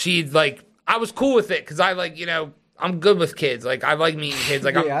 She'd like, I was cool with it because I like, you know, I'm good with kids. Like I like meeting kids.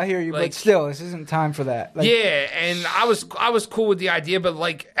 Like Yeah, I hear you, like, but still, this isn't time for that. Like, yeah, and I was cool with the idea, but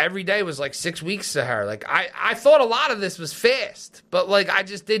like every day was like 6 weeks to her. Like I thought a lot of this was fast, but like I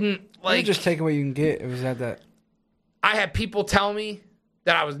just didn't you're like. just taking what you can get. It was at that. I had people tell me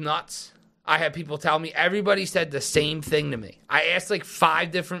that I was nuts. I had people tell me, everybody said the same thing to me. I asked like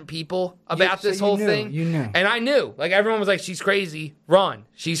 5 different people about so this you whole knew, thing. you knew. And I knew. Like everyone was like, she's crazy, run.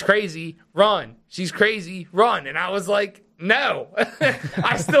 She's crazy, run. She's crazy, run. And I was like, no.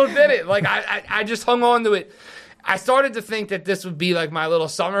 I still did it. Like I just hung on to it. I started to think that this would be like my little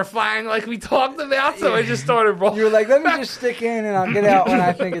summer fling like we talked about. So I just started rolling. You were like, let me just stick in and I'll get out when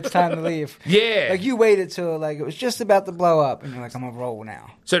I think it's time to leave. Yeah. Like you waited till like it was just about to blow up, and you're like, I'm gonna roll now.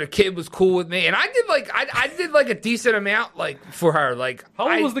 So the kid was cool with me. And I did like, I did like a decent amount like for her. Like How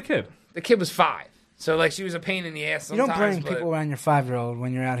old was the kid? The kid was 5. So like she was a pain in the ass You sometimes. don't bring but- people around your 5-year-old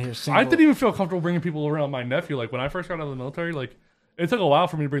when you're out here single. I didn't even feel comfortable bringing people around my nephew. Like when I first got out of the military, like it took a while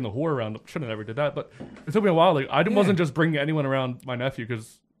for me to bring the whore around. Shouldn't have ever did that, but it took me a while. Like I wasn't just bringing anyone around my nephew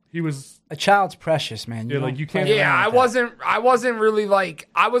because he was. A child's precious, man. Yeah, like, don't you can't- play Yeah, around with that. I wasn't really like,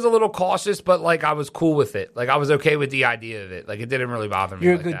 I was a little cautious, but like I was cool with it. Like I was okay with the idea of it. Like it didn't really bother me.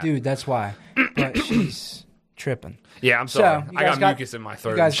 You're like a good that. dude, that's why. But she's tripping. Yeah, I'm sorry. you I guys got mucus in my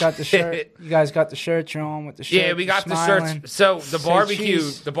throat. You guys got the shirt. You guys got the shirt. You're on with the shirt. Yeah, we got you're the smiling. shirts. So the Say barbecue,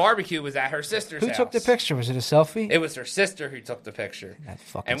 cheese. the barbecue was at her sister's Who house. took the picture? Was it a selfie? It was her sister who took the picture. That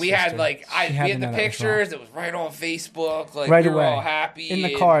fucking And we had sister. like, She we had to had the know that was wrong. pictures. It was right on Facebook. Like Right we were away. all happy In the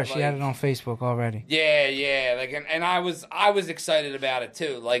and, car, she like, had it on Facebook already. Yeah, like, and I was excited about it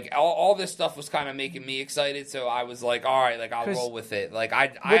too. Like, all this stuff was kind of making me excited, so I was like, all right, like I'll 'Cause roll with it. Like,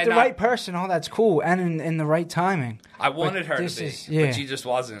 With the right person, all that's cool, and in the right timing. I wanted her to this be, is- yeah. but she just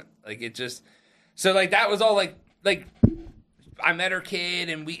wasn't. Like, it just, so like that was all like I met her kid,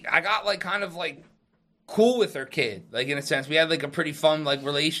 and I got like kind of like cool with her kid, like in a sense. We had like a pretty fun like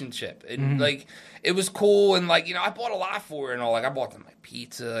relationship, and Mm-hmm. like it was cool. And like, you know, I bought a lot for her and all. Like I bought them like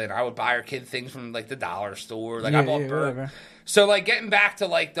pizza, and I would buy her kid things from like the dollar store. Like I Yeah, bought yeah, burgers. whatever. So like getting back to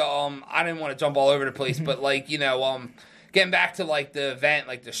like the I didn't want to jump all over the Mm-hmm. place, but like, you know, getting back to like the event,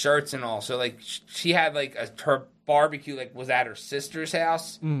 like the shirts and all. So like she had like her barbecue like was at her sister's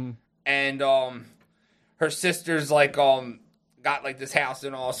house, and her sister's like got like this house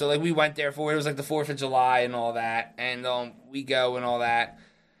and all. So like we went there for it. It was like the 4th of July and all that, and we go and all that,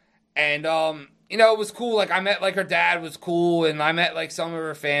 and you know, it was cool. Like I met like her dad was cool, and I met like some of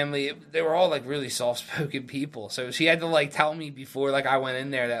her family. They were all like really soft spoken people. So she had to like tell me before like I went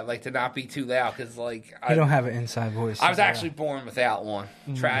in there that like to not be too loud because like You don't have an inside voice. I was actually born without one.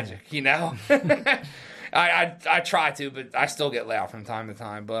 Tragic, you know. I try to, but I still get loud from time to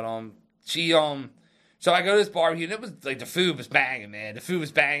time. But she so I go to this barbecue, and it was like the food was banging, man. The food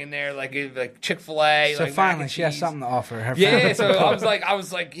was banging there, like Chick-fil-A. So like, mac finally, and she has cheese. something to offer. Her Yeah, family. so I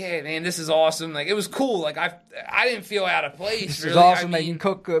was like, yeah, man, this is awesome. Like it was cool. Like I didn't feel out of place. This really. is awesome. I making mean,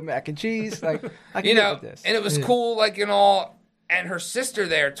 cook good mac and cheese. Like I can you get know, with this. and it was Yeah. cool. Like and all. And her sister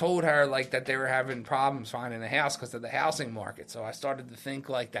there told her like that they were having problems finding a house because of the housing market. So I started to think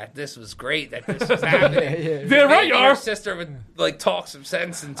like that this was great, that this was happening. Yeah, right, you Maybe are. her sister would like talk some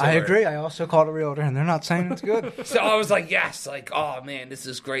sense into I her. agree. I also called a realtor, and they're not saying it's good. So I was like, yes, like, oh man, this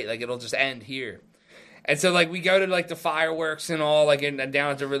is great. Like, it'll just end here. And so, like, we go to, like, the fireworks and all, like, down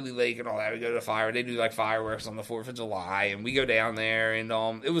at the Ridley Lake and all that. We go to the fire. They do, like, fireworks on the 4th of July. And we go down there, and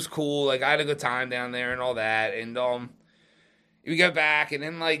it was cool. Like, I had a good time down there and all that. And we go back, and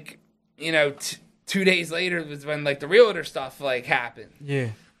then, like, 2 days later was when, like, the realtor stuff, like, happened. Yeah.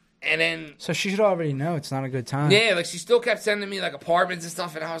 And then... So she should already know it's not a good time. Yeah, like, she still kept sending me, like, apartments and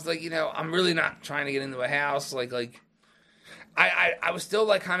stuff. And I was like, I'm really not trying to get into a house. Like... I was still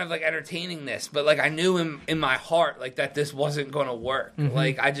like kind of like entertaining this, but like I knew in my heart like that this wasn't going to work. Mm-hmm.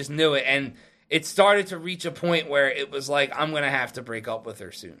 Like I just knew it, and it started to reach a point where it was like I'm going to have to break up with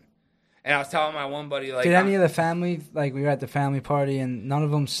her soon. And I was telling my one buddy like, did any of the family, like we were at the family party, and none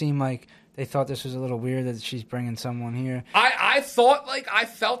of them seemed like they thought this was a little weird that she's bringing someone here? I thought like I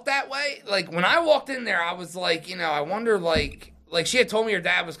felt that way. Like when I walked in there, I was like, I wonder like she had told me her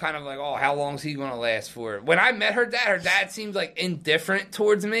dad was kind of like, oh, how long is he going to last for? When I met her dad seemed like indifferent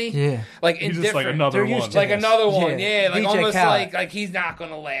towards me. Yeah. Like He's indifferent. just like another They're used one. to Like this. another one, Yeah. like VJ almost Khaled. like he's not going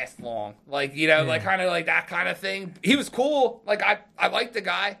to last long. Like, like kind of like that kind of thing. He was cool. Like I liked the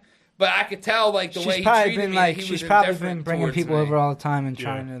guy, but I could tell like the way he treated me, he was she's probably indifferent been bringing towards people me. over all the time and Yeah.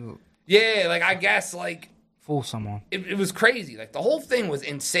 trying to Yeah, like I guess like fool someone. it was crazy. Like the whole thing was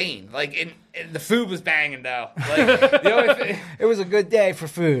insane. Like and the food was banging though. Like the only thing. It was a good day for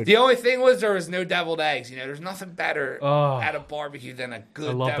food. The only thing was there was no deviled eggs. There's nothing better Oh. at a barbecue than a good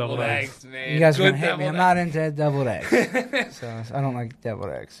I love deviled deviled eggs, eggs. man. You guys are Good gonna hate me. deviled I'm eggs. not into deviled eggs, so I don't like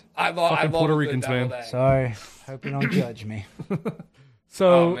deviled eggs. I love Fucking Puerto a good Ricans, man. deviled egg. Sorry. Hope you don't judge me. So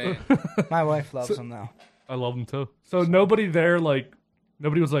Oh, man. My wife loves them though. I love them too. So nobody there, like,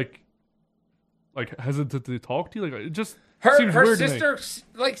 nobody was like hesitant to talk to you. Like, it just seems Her weird to me. sister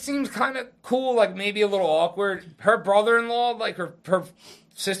like seems kind of cool, like maybe a little awkward. Her brother-in-law, like her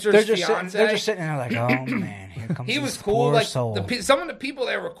sister's They're just fiance, they're just sitting there like, oh man, here comes he this was cool. poor Like soul. some of the people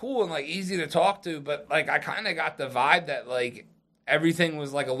there were cool and like easy to talk to, but like I kind of got the vibe that like everything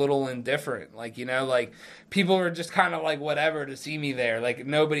was like a little indifferent. Like like people were just kind of like whatever to see me there. Like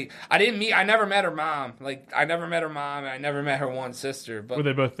nobody, I never met her mom. Like I never met her mom, and I never met her one sister. But Were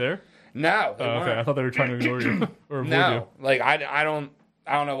they both there? no, they Oh, okay. weren't. I thought they were trying to ignore you or avoid No, like I don't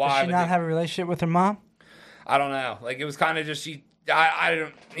know why. Does she but not they- have a relationship with her mom? I don't know. Like it was kind of just I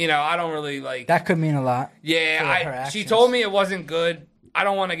don't I don't really like. That could mean a lot. Yeah, for her she actions. told me it wasn't good. I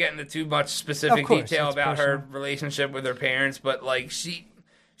don't want to get into too much specific Of course, detail it's about her personal. relationship with her parents, but like she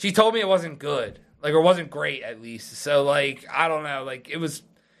told me it wasn't good, like or wasn't great at least. So like I don't know, like it was.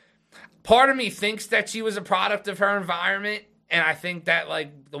 Part of me thinks that she was a product of her environment, and I think that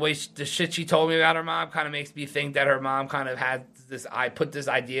like the way the shit she told me about her mom kind of makes me think that her mom kind of had this. I put this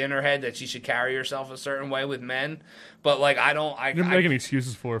idea in her head that she should carry herself a certain way with men, but like I don't. You're making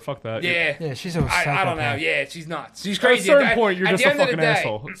excuses for her. Fuck that. Yeah, Yeah, she's a I don't know. psychopath. Yeah, she's nuts. She's At a crazy. certain At- point, you're at just the a end of the fucking day-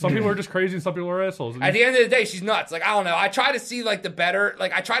 asshole. Some people are just crazy and some people are assholes. At the end of the day, she's nuts. Like I don't know. I try to see like the better.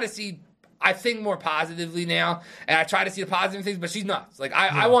 Like I try to see. I think more positively now, and I try to see the positive things. But she's nuts. Like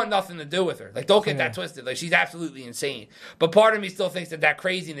I want nothing to do with her. Like don't get that twisted. Like she's absolutely insane. But part of me still thinks that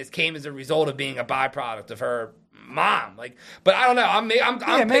craziness came as a result of being a byproduct of her mom. Like, but I don't know. I'm maybe-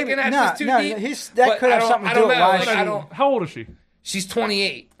 picking at no, this too no, deep. that but could I have don't- something to I do don't with know. why Like, she- I don't. How old is she? She's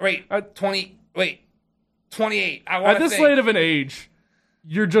 28. Wait, 28. I At want to this think. late of an age,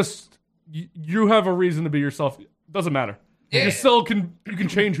 you're just you have a reason to be yourself. Doesn't matter. Yeah. You still can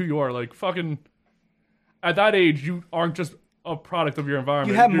change who you are. Like fucking at that age, you aren't just a product of your environment.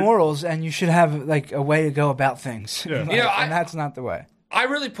 You have You're- morals, and you should have like a way to go about things. Yeah. Like, You know, and that's not the way. I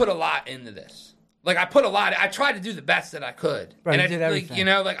really put a lot into this. Like I put a lot. I tried to do the best that I could. Right, and you did everything.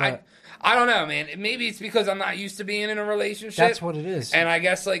 Like, I don't know, man. Maybe it's because I'm not used to being in a relationship. That's what it is. And I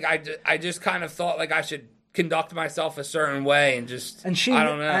guess like I just kind of thought like I should conduct myself a certain way and just And she, I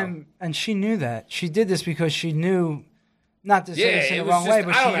don't know. and she knew that. She did this because she knew, not to say Yeah, this in it the was wrong way, just-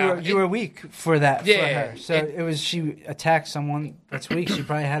 but I don't know. you were weak for that Yeah, for her. So it was she attacked someone that's weak. She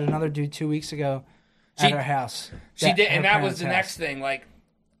probably had another dude 2 weeks ago at She- her house. She did, and her that was parents' the house. next thing. Like,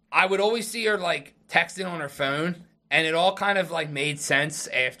 I would always see her like texting on her phone, and it all kind of like made sense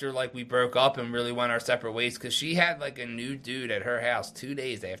after like we broke up and really went our separate ways because she had like a new dude at her house 2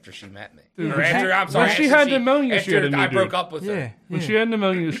 days after she met me. Dude, Or after, I'm sorry, when she after had pneumonia, she had a after new I broke dude. up with Yeah, her. When yeah. she had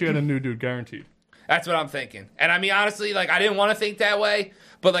pneumonia, she had a new dude guaranteed. That's what I'm thinking. And I mean, honestly, like I didn't want to think that way,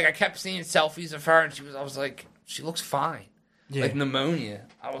 but like I kept seeing selfies of her, and I was like, she looks fine. like pmeumonia.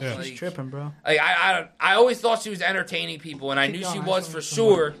 I was like, She's tripping, bro. Like I always thought she was entertaining people, and I knew she was for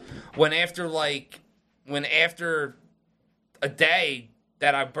sure. When after a day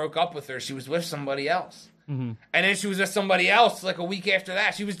that I broke up with her, she was with somebody else. And then she was with somebody else like a week after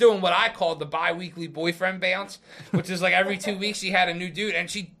that. She was doing what I called the bi-weekly boyfriend bounce, which is like every 2 weeks she had a new dude,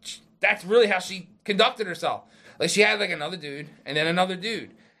 and that's really how she conducted herself. Like she had like another dude and then another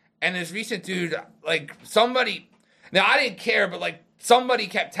dude. And this recent dude, like somebody, now I didn't care, but like somebody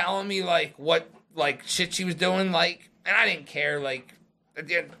kept telling me like what like shit she was doing, like, and I didn't care. Like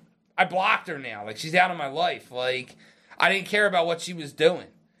I blocked her now. Like she's out of my life. Like I didn't care about what she was doing.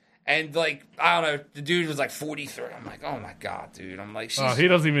 And, like, I don't know, the dude was, like, 43. I'm like, oh, my God, dude. I'm like, he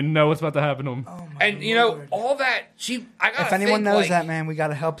doesn't even know what's about to happen to him. Oh and, you know, all that, I gotta If anyone think, knows like, that, man, we got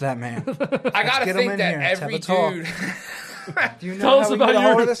to help that man. I gotta get him think in that here. Let's every have a talk. dude. Do you know Tell how us we about get a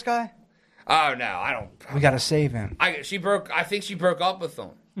hold your- of this guy? Oh, no, I don't. We got to save him. I think she broke up with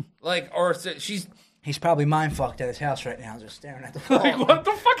him. Like, or she's. He's probably mind fucked at his house right now, just staring at the wall. Like, what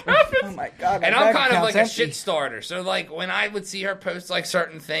the fuck happened? Oh, my God. And my I'm bank kind of like account's a empty. shit starter. So, like, when I would see her post, like,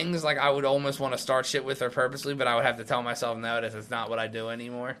 certain things, like, I would almost want to start shit with her purposely, but I would have to tell myself, no, that's not what I do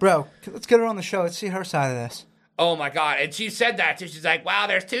anymore. Bro, let's get her on the show. Let's see her side of this. Oh, my God. And she said that, too. She's like, wow,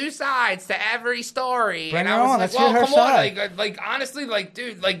 there's two sides to every story. Bring and her I was on. like, Let's well, hear her come side. on. Like, honestly, like,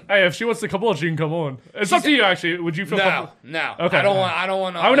 dude, like, Hey, if she wants to come on, she can come on. It's up to you, actually. Would you feel no, comfortable? no. Okay. I don't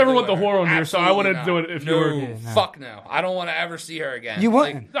want I would never want the her. whore on here, so I Absolutely wouldn't do not. it if no, you were. Yeah, no. Fuck no. I don't want to ever see her again. You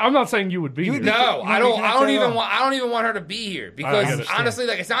Like, wouldn't. I'm not saying you would be. You would here. be- no, You I know, don't. you I can't don't turn even it want. I don't even want her to be here I because get it. honestly,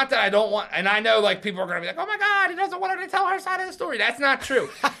 like, it's not that I don't want. And I know, like, people are gonna be like, "Oh my God, he doesn't want her to tell her side of the story." That's not true.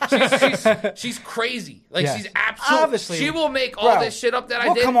 She's crazy. Like Yes. she's absolutely. Obviously, she will make all bro, this shit up that I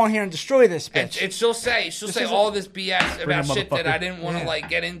We'll did. come on here and destroy this And, bitch. and she'll say all this BS about a shit that motherfucker. I didn't want to Yeah. like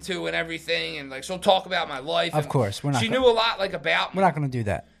get into and everything, and like she'll talk about my life. Of and course, we're not She gonna- knew a lot like about me. We're not going to do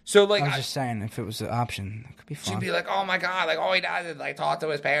that. So like I was just saying, if it was an option, it could be fun. she'd be like, "Oh my God, like all he does is like talk to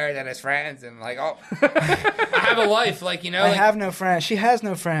his parents and his friends, and like, oh, I have a life, like, you know." I Like, have no friends. She has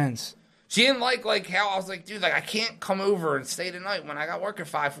no friends. she didn't like how I was like, dude, like I can't come over and stay the night when I got work at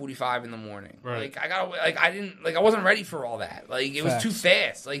 5:45 in the morning. Right. Like I wasn't ready for all that. Like it was Facts. too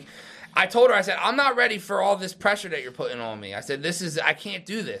fast. Like I told her, I said, I'm not ready for all this pressure that you're putting on me. I said, I can't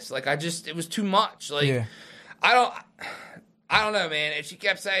do this. Like it was too much. Like Yeah. I don't know, man. And she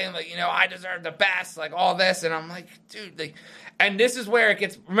kept saying, like, you know, I deserve the best, like all this, and I'm like, dude, like, and this is where it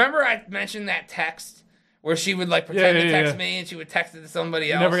gets. Remember, I mentioned that text where she would like pretend to text me, and she would text it to somebody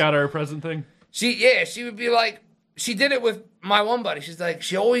You else. never got her a present thing. She would be like, she did it with my one buddy. She's like,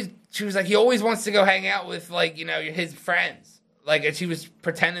 she was like, he always wants to go hang out with, like, you know, his friends. Like, and she was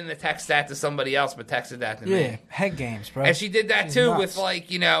pretending to text that to somebody else, but texted that to Yeah, me. head games, bro. And she did that She's too nuts. with,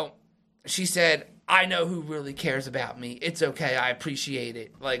 like, you know, she said, I know who really cares about me. It's okay. I appreciate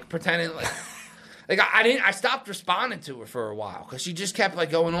it. Like, pretending like... Like I stopped responding to her for a while because she just kept like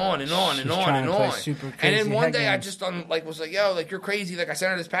going on and on and She's on trying and to play on. super And crazy then one head day I games. just was like, yo, like you're crazy. Like I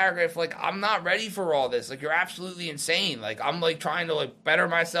sent her this paragraph. Like I'm not ready for all this. Like you're absolutely insane. Like I'm like trying to like better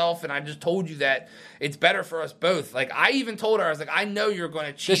myself, and I just told you that it's better for us both. Like I even told her, I was like, I know you're going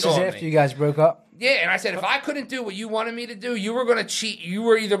to cheat This is on after me. you guys broke up. Yeah, and I said if I couldn't do what you wanted me to do, you were going to cheat. You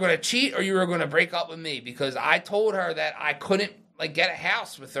were either going to cheat or you were going to break up with me because I told her that I couldn't like get a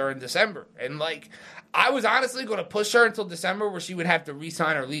house with her in December, and like. I was honestly going to push her until December where she would have to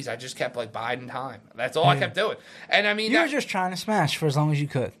re-sign her lease. I just kept, like, biding time. That's all I kept doing. And, I mean... You were just trying to smash for as long as you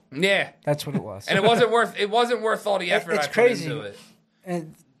could. Yeah. That's what it was. And it wasn't worth all the effort It's I put crazy. into it.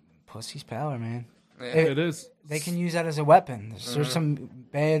 And pussy's power, man. Yeah. It is. They can use that as a weapon. Mm-hmm. There's some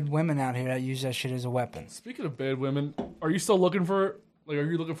bad women out here that use that shit as a weapon. Speaking of bad women, are you still looking for are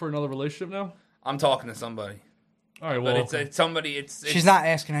you looking for another relationship now? I'm talking to somebody. All right, But well, it's somebody... It's She's not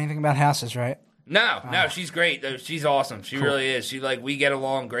asking anything about houses, right? No, she's great. Though. She's awesome. She really is. She like we get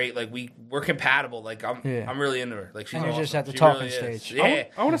along great. Like we're compatible. Like I'm really into her. Like she's And you're awesome. just at the She talking really is. stage. Yeah.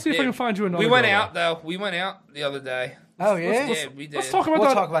 I want to see if I can find you another. We went girl. out though. We went out the other day. Oh, yeah? Yeah, we did. Let's talk about We'll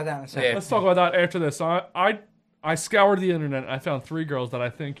that. talk about that in a second. Yeah. Let's talk about that after this. I scoured the internet. And I found 3 girls that I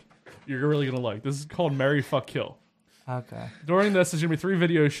think you're really gonna like. This is called Marry, Fuck, Kill. Okay. During this, there's gonna be 3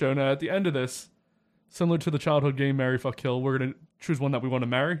 videos shown. At the end of this, similar to the childhood game Marry, Fuck, Kill, we're gonna choose one that we want to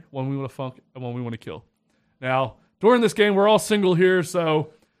marry, one we want to fuck, and one we want to kill. Now, during this game, we're all single here, so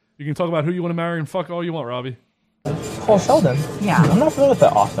you can talk about who you want to marry and fuck all you want, Robbie. Paul Sheldon. Yeah. I'm not familiar with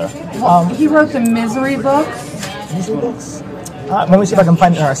that author. He wrote the Misery books. Misery books? Let me see if I can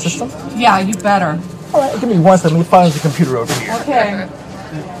find it in our system. Yeah, you better. All right, give me one second. Let me find the computer over here. Okay.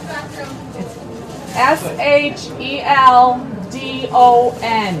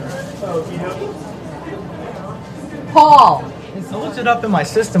 Sheldon. Paul. I looked it up in my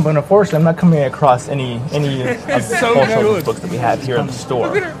system, but unfortunately, I'm not coming across any of the Paul Sheldon's books that we have here in the store.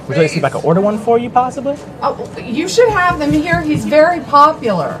 Would you like to see if I can order one for you, possibly? Oh, you should have them here. He's very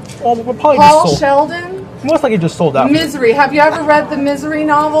popular. Well, we're probably Paul just sold. Sheldon, Most likely just sold out. Misery. Have you ever read the Misery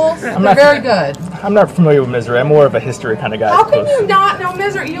novels? They're not- very good. I'm not familiar with Misery. I'm more of a history kind of guy. How can you not know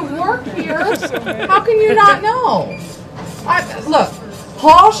Misery? You work here. How can you not know? Look,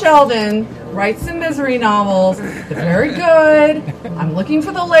 Paul Sheldon writes some Misery novels. They're very good. I'm looking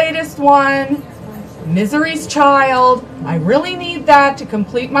for the latest one. Misery's Child. I really need that to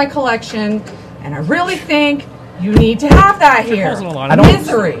complete my collection, and I really think you need to have that here.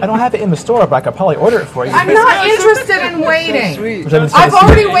 Misery. I don't have it in the store, but I could probably order it for you. I'm not interested in waiting. Which I've been I've saying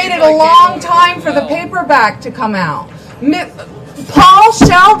already to you. waited a long time for the paperback to come out. Paul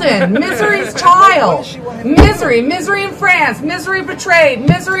Sheldon, Misery's Child, Misery in France, Misery Betrayed,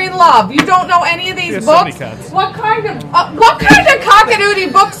 Misery in Love. You don't know any of these books? What kind of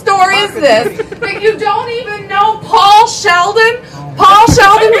cockadoodie bookstore is this that you don't even know Paul Sheldon? Paul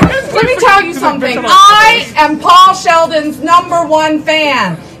Sheldon, let me tell you something. I am Paul Sheldon's #1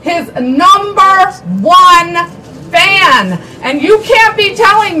 fan. His #1 fan. And you can't be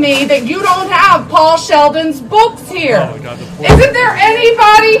telling me that you don't have Paul Sheldon's books here. Oh my God, Isn't there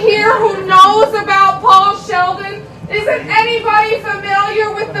anybody here who knows about Paul Sheldon? Isn't anybody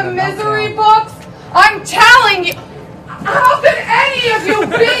familiar with the Misery books? I'm telling you, how can any of you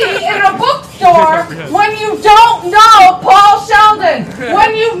be in a bookstore when you don't know Paul Sheldon?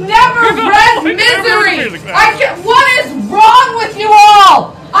 When you've never read Misery? What is wrong with you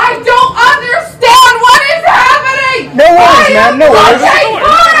all? I don't understand what is happening! No worries, man, no worries. I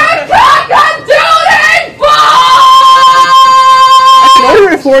can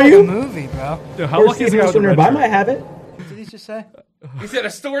order it for you. Movie, bro. Dude, how lucky is the guy with the red nearby shirt? might have it. What did he just say? He said a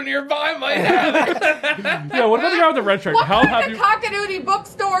store nearby might have it. Yeah, what about the guy with the red shirt? What How kind have of you? cockadoodie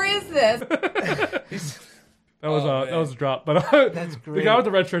bookstore is this? That was a drop, but That's the great. guy with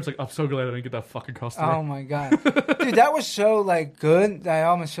the red shirt's like, I'm so glad I didn't get that fucking customer. Oh my god, dude, that was so like good that I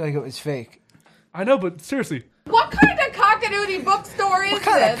almost feel like it was fake. I know, but seriously, What kind of cockadoodie bookstore is What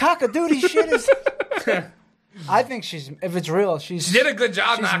kind this? of cockadoodie shit is? I think if it's real, She did a good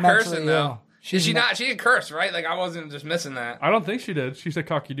job she's not mentally cursing, ill. though. Did she not? She didn't curse, right? Like, I wasn't just missing that. I don't think she did. She said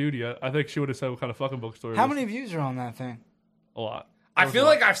cocky duty. I think she would have said what kind of fucking bookstore it How is. many views are on that thing? A lot. I feel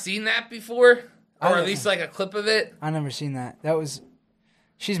like I've seen that before, or at least like a clip of it. I never seen that.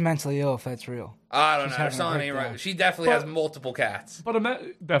 She's mentally ill if that's real. I don't She's know. having a Something ain't breakdown. right. She definitely has multiple cats. But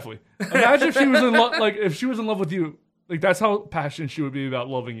definitely. Imagine if she was in love. Like if she was in love with you, like that's how passionate she would be about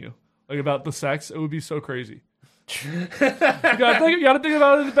loving you, like about the sex. It would be so crazy. You gotta think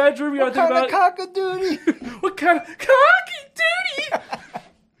about it in the bedroom. You gotta think about Cockadoodie. what kind of cocky duty.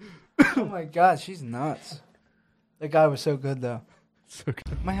 Oh my god, she's nuts. That guy was so good though. So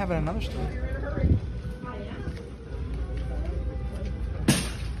good. Might have it in another story.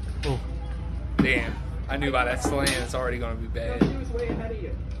 Damn. I knew about that slant. It's already going to be bad.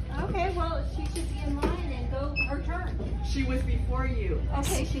 Okay, well, she should be in line and go her turn. She was before you.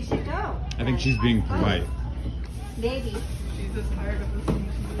 Okay, she should go. I think she's being polite. Maybe. She's just tired of listening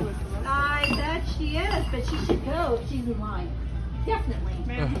to you. I bet she is, but she should go if she's in line. Definitely.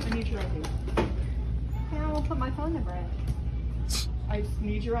 Ma'am, I need your ID. Okay, I will put my phone number in. I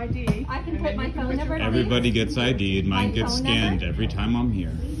need your ID. I can put my phone number in. Everybody gets ID'd. Mine My gets phone scanned number? every time I'm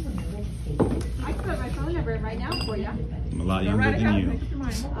here. I can put my phone number in right now for you. I'm a lot younger than you.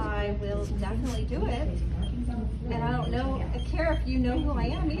 I will definitely do it. And I don't care if you know who I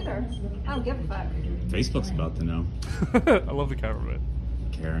am either. I don't give a fuck. Facebook's about to know. I love the cameraman.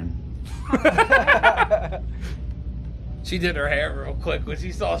 Karen. She did her hair real quick when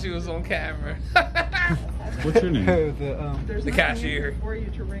she saw she was on camera. What's your name? The cashier. For you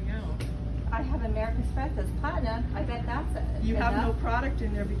to ring out. I have American Express as platinum. I bet that's it. You have no product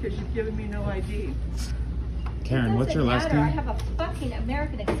in there because you've given me no ID. Karen, what's your last I name? have a fucking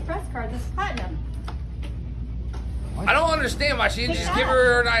American Express card that's platinum. I don't understand why she didn't just give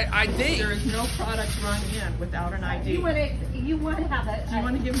her an ID. There is no product run in without an ID. You want to have a... Do you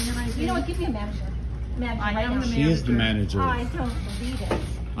want to give me an ID? You know what? Give me a manager. I am the She is the manager. I don't believe it.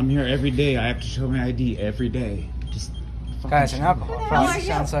 I'm here every day. I have to show my ID every day. Just Guys, an alcohol probably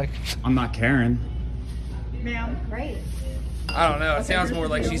sounds like. I'm not Karen. Ma'am. Great. I don't know. It sounds more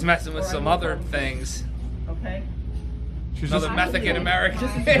like she's messing with some other things. Okay. She's Another just Mexican American.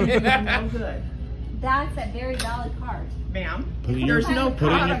 No good. That's a very valid card. Ma'am. Put it in your- There's no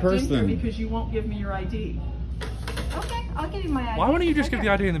put it in your product purse in here then. because you won't give me your ID. Okay, I'll give you my ID. Why wouldn't you just give the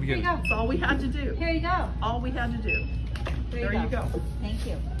ID in the Here beginning? you go. That's all we had to do. Here you go. All we had to do. There you go. Thank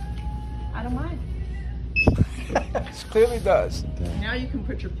you. I don't mind. It clearly does. Now you can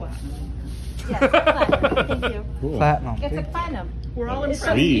put your platinum in Yes, platinum. Thank you. Cool. Platinum. It's a platinum. We're all It's impressed.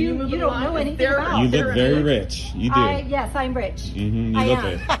 something Sweet. you don't know anything about. You look very rich. You do. Yes, I'm rich. Mm-hmm. You I look am.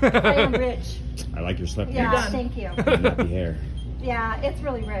 it. I am rich. I like your sweatpants. Yeah, thank you. Happy hair. Yeah, it's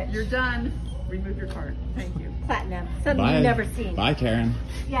really rich. You're done. Remove your card. Thank you. Platinum. Something Bye. you've never seen. Bye, Karen.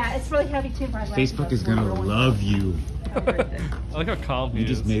 Yeah, it's really heavy too. by the way. Facebook is gonna love you. I like how calm he You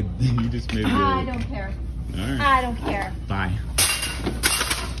just made. You just made. I don't care. All right. I don't care. Bye.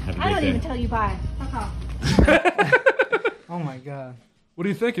 Have a I great don't day. even tell you bye. Fuck off. Oh my god. What are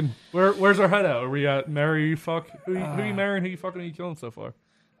you thinking? Where's our head at? Are we at marry, fuck? Who you marrying? Who you fucking? Who you killing so far?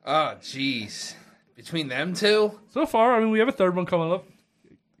 Oh, jeez. Between them two? So far, I mean, we have a third one coming up.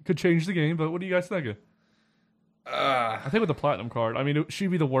 Could change the game, but what do you guys think? I think with the platinum card, I mean, she'd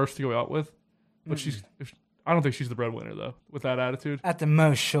be the worst to go out with. But I don't think she's the breadwinner though. With that attitude, At the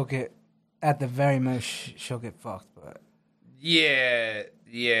most, she'll get. At the very most, she'll get fucked. But Yeah.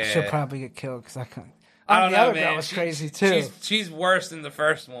 she'll probably get killed because I can't. I don't the know, other man. girl was crazy too. She's worse than the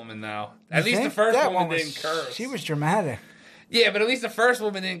first woman, though. At You least the think? first That woman one was- didn't curse. She was dramatic. Yeah, but at least the first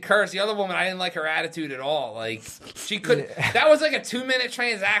woman didn't curse. The other woman, I didn't like her attitude at all. Like, she could. That was like a 2-minute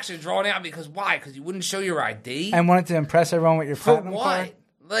transaction drawn out because why? Because you wouldn't show your ID? And wanted to impress everyone with your For platinum what? card.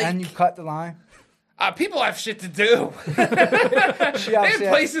 Like, And you cut the line. people have shit to do. She They have obviously had-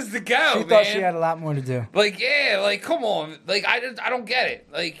 places to go, She man. thought she had a lot more to do. Like, yeah, like, come on. Like, I don't get it.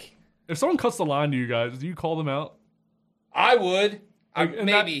 Like, if someone cuts the line to you guys, do you call them out? I would. Like, and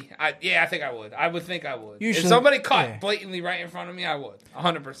Maybe. I think I would. I would think I would. Usually- if somebody cut yeah. blatantly right in front of me, I would.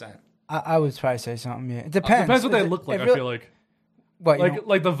 100%. I would probably say something. Yeah, it depends. Depends what they It- look like. it I really- feel like. What, you like don't-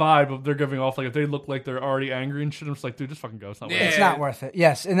 like the vibe of they're giving off. Like if they look like they're already angry and shit, I'm just like, dude, just fucking go. It's not worth It's it. not worth it.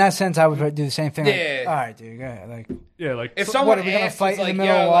 Yes, in that sense, I would do the same thing. Like, Yeah. all right, dude, go ahead. Like, Yeah, like If what someone are we gonna asks, fight it's in the like,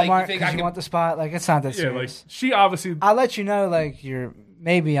 middle yo, of like, you Walmart think I because you can- want the spot? Like, it's not that yeah, like serious. she obviously. I'll let you know. Like, you're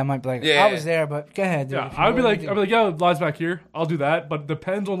maybe I might be like, Yeah. I was there, but go ahead. Dude, Yeah, if you I'd be wanna like, do- I'd be like, yo, lies back here. I'll do that, but it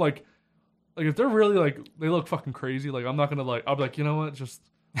depends on like if they're really like they look fucking crazy. Like I'm not gonna like. I'll be like, you know what, just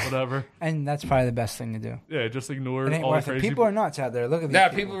whatever. and that's probably the best thing to do. Yeah, just ignore It ain't all the worth it. crazy. People are nuts out there. Look at these. Nah,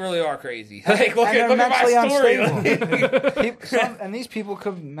 people. people really are crazy. Like, look And at they're my story. unstable. And these people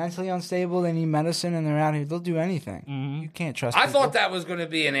could be mentally unstable. They need medicine, and they're out here. They'll do anything. Mm-hmm. You can't trust. I people. thought that was going to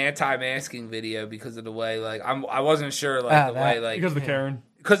be an anti-masking video because of the way, like, I wasn't sure, like, the way, like, because of the Karen.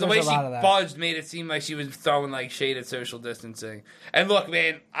 Because the way There's a she lot of that. budged made it seem like she was throwing like shade at social distancing. And look,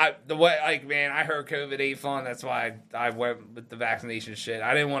 man, I heard COVID ain't fun. That's why I went with the vaccination shit.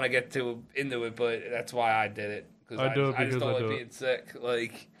 I didn't want to get too into it, but that's why I did it. I do it I just because don't I like do being it. sick.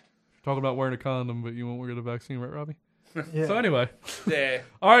 Like, Talking about wearing a condom, but you won't wear the vaccine, right, Robbie? Yeah. So anyway, yeah.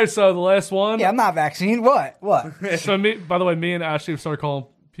 all right. So the last one. Yeah, I'm not vaccinated. What? So by the way, me and Ashley have started calling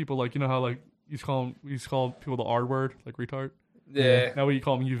people like, you know how like he's calling people the R word, like retard. Yeah. Now we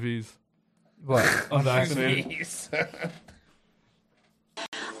call them UVs. What? Unvaccinated.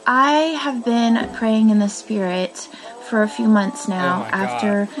 I have been praying in the Spirit for a few months now Oh my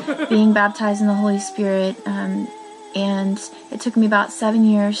after being baptized in the Holy Spirit. And it took me about 7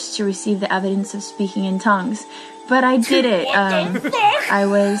 years to receive the evidence of speaking in tongues. But I did it. I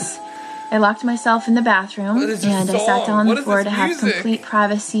locked myself in the bathroom What is this and I sat song? down on What the is floor this to have music? complete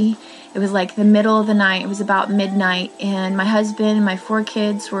privacy. It was like the middle of the night. It was about midnight, and my husband and my 4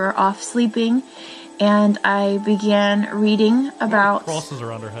 kids were off sleeping. And I began reading about Crosses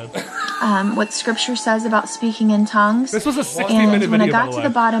around her head. what Scripture says about speaking in tongues. This was a 60-minute And video, when I by got the to way. the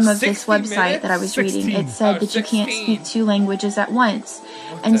bottom of this 60 website that I was reading, 16. it said Oh, that you can't 16. speak 2 languages at once.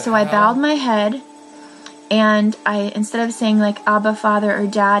 And the so I hell? bowed my head, and I, instead of saying like Abba, Father, or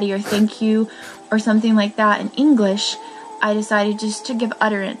Daddy, or thank you, or something like that in English, I decided just to give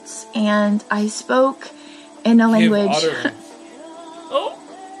utterance. And I spoke in a language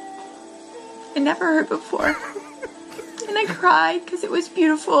I never heard before. And I cried because it was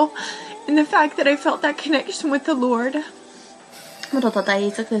beautiful. And the fact that I felt that connection with the Lord.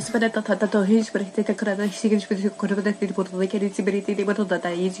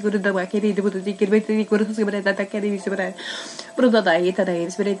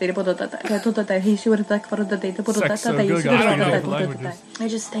 I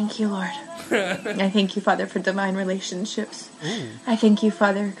just thank you, Lord. I thank you, Father, for divine relationships. I thank you,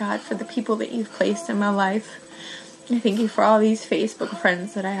 Father God, for the people that you've placed in my life. I thank you for all these Facebook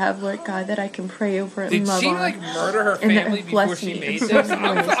friends that I have, Lord God, that I can pray over and Did love she on. like murder her And that family have before blessed she me made in this? so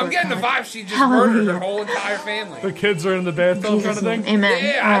many ways, I'm Lord getting the God. vibe she just murdered Hallelujah. her whole entire family. The kids are in the bathtub, kind of Jesus' thing. name. Amen.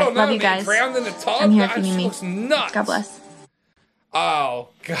 Yeah, All I right, don't know, love you man. guys. Drowned in the tub. I'm here God, if you need she me. looks nuts. God bless. Oh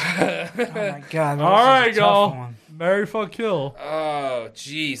god. Oh my god. All right, y'all. Marry, fuck, kill. Oh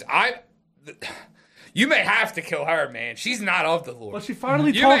jeez, You may have to kill her, man. She's not of the Lord. Well, she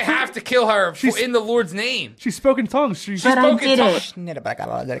finally You told may her- have to kill her She's- in the Lord's name. She spoke in tongues. She But I spoke in did tongues.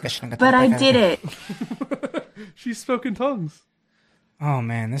 it. But I did it. She spoke in tongues. Oh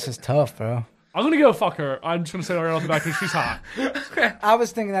man, this is tough, bro. I'm gonna go fuck her. I'm just gonna say that right off the bat because she's hot. I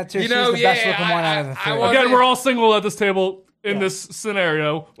was thinking that too. You She's know, the best yeah, looking one out of the three. Again, we're all single at this table in this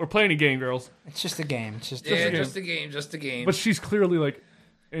scenario. We're playing a game, girls. It's just a game. It's just, Yeah, just a game, just a game. But she's clearly like,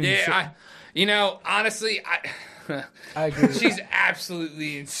 Honestly, I agree. She's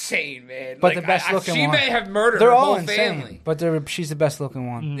absolutely insane, man. But Like, the best looking she one. may have murdered They're her all whole insane, family. but she's the best looking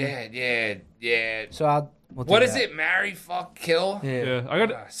one. Yeah. So we'll do What is that. it? Marry, fuck, kill. Yeah. I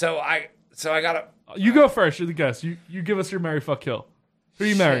got. So I gotta. You go first. You're the guest. You give us your marry, fuck, kill. Who are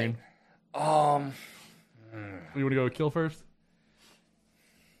you marrying? You want to go with kill first?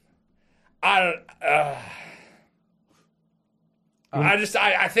 I don't.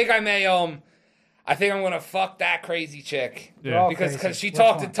 I think I may. I think I'm gonna fuck that crazy chick. Yeah. Because she Which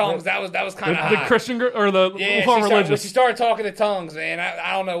talked in one? tongues. That was kind of The hot. Christian girl or the Yeah, full when religious? she started talking in tongues, man.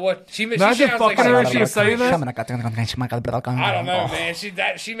 I don't know what she Imagine sounds fucking like her and she was saying that. I don't know, man.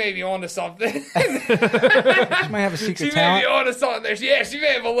 She may be onto something. She might have a secret She may talent. be onto something there. Yeah, she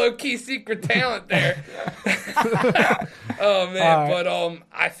may have a low key secret talent there. Oh man, All right. but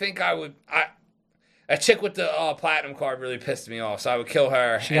I think I would. A chick with the platinum card really pissed me off, so I would kill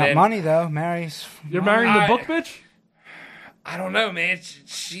her. She got money though. Mary's. You're marrying the book bitch? I don't know, man.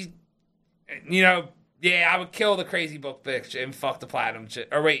 She I would kill the crazy book bitch and fuck the platinum chick.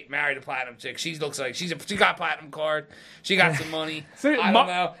 Or wait, marry the platinum chick. She looks like she got platinum card. She got some money. See, I don't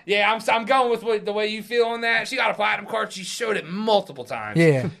know. Yeah, I'm going with the way you feel on that. She got a platinum card. She showed it multiple times.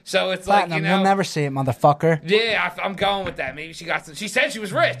 Yeah. So it's Platinum. like, You'll never see it, motherfucker. Yeah, I'm going with that. Maybe she got some. She said she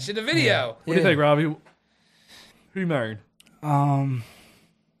was rich in the video. What do you think, Robbie? Who you marrying?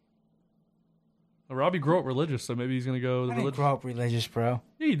 Robbie grew up religious, so maybe he's gonna go the I didn't religious. grow up religious, bro.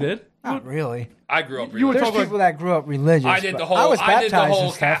 Yeah, you did. Not really. I grew up You would There's talk about people that grew up religious. I did but the whole- I was I did the baptized whole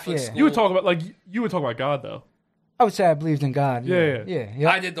and stuff. Catholic Yeah. school. You would talk about you would talk about God though. I would say I believed in God. Yeah.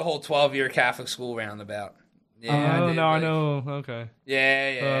 I did the whole 12-year Catholic school roundabout. Yeah, I did, I like- know. Okay.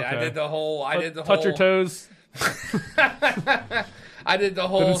 Yeah. I Okay. did the whole. Touch your toes. I did the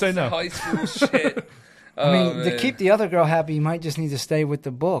whole Didn't say no. high school shit. I mean, Oh, to man. keep the other girl happy, you might just need to stay with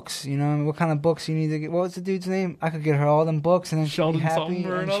the books. You know, what kind of books you need to get? What was the dude's name? I could get her all them books, and then she'd Sheldon be happy, something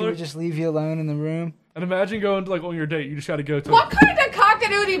or and she another? would just leave you alone in the room. And imagine going to, on your date. You just got to go to. What kind of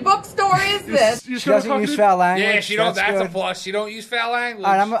cockadoodie bookstore is this? You just She gotta doesn't talk use to- foul language. Yeah, she don't. That's a good. plus. She don't use foul language.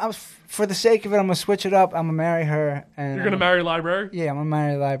 All right, for the sake of it, I'm gonna switch it up. I'm gonna marry her, and You're gonna marry a library. Yeah, I'm gonna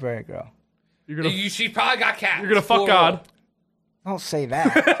marry a library girl. You're gonna. She probably got cats. You're gonna fuck plural. God. Don't say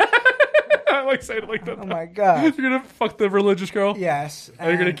that. I like saying it like that. Oh my god. You're gonna fuck the religious girl. Yes. And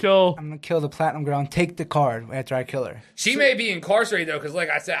you're gonna and kill. I'm gonna kill the platinum girl and take the card after I kill her. She may be incarcerated though, because like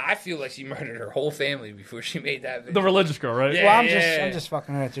I said, I feel like she murdered her whole family before she made that video. The religious girl, right? Yeah, Well, I'm yeah. just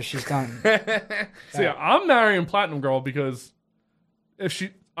fucking her after she's done. So yeah, I'm marrying platinum girl because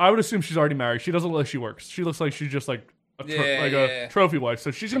I would assume she's already married. She doesn't look like she works. She looks like she's just like a trophy wife.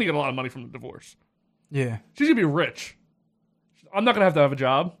 So she's gonna get a lot of money from the divorce. Yeah. She's gonna be rich. I'm not gonna have to have a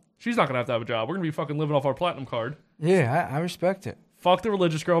job. She's not gonna have to have a job. We're gonna be fucking living off our platinum card. Yeah, I respect it. Fuck the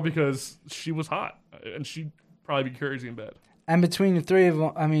religious girl because she was hot and she'd probably be crazy in bed. And between the three of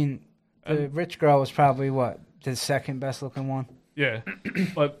them, I mean, the rich girl was probably the second best looking one. Yeah,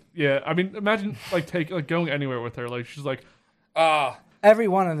 but yeah, I mean, imagine going anywhere with her. Like she's like, Every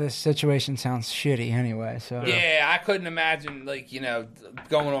one of this situation sounds shitty anyway. So Yeah, I couldn't imagine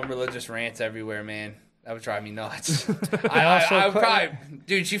going on religious rants everywhere, man. That would drive me nuts. I would probably,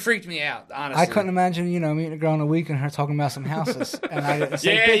 dude. She freaked me out. Honestly, I couldn't imagine, meeting a girl in a week and her talking about some houses, and I didn't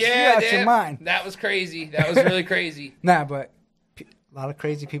say, "Bitch, you out your mind." That was crazy. That was really crazy. Nah, but a lot of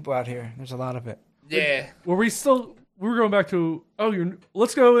crazy people out here. There's a lot of it. Yeah. were we were going back to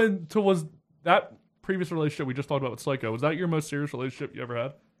let's go into was that previous relationship we just talked about with Psycho, was that your most serious relationship you ever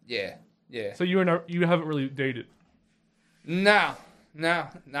had? Yeah. So you haven't really dated? No,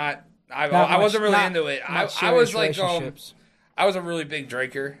 not. I Not wasn't much- really not- into it. not I was serious like, relationships. I was a really big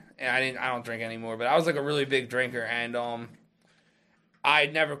drinker, and I don't drink anymore. But I was like a really big drinker, and I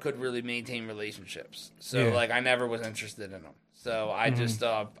never could really maintain relationships. So Yeah. I never was interested in them. So I Mhm. just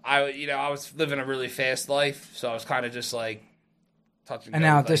I was living a really fast life, so I was kind of just like touching. And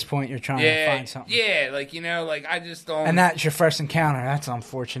now at this point, you're trying to find something. Yeah, I just And that's your first encounter. That's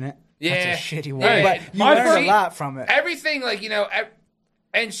unfortunate. Yeah. That's a shitty one. Yeah. But you My learned first- a lot from it. Everything,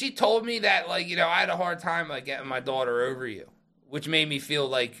 and she told me that, I had a hard time, getting my daughter over you, which made me feel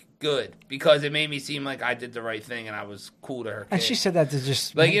good because it made me seem like I did the right thing and I was cool to her kid. And she said that to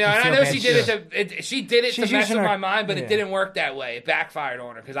just like, make you know, and I feel know bad. she did it to she did it She's to mess using with her- my mind, but yeah. it didn't work that way. It backfired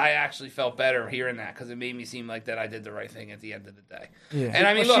on her because I actually felt better hearing that because it made me seem like that I did the right thing at the end of the day. Yeah. And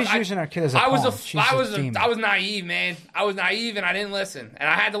I mean, Well, look, she's using her kid as a I was pawn. She's a demon. I was naive, man. I was naive and I didn't listen, and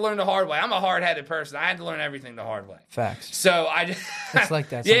I had to learn the hard way. I'm a hard-headed person. I had to learn everything the hard way. Facts. So I just It's like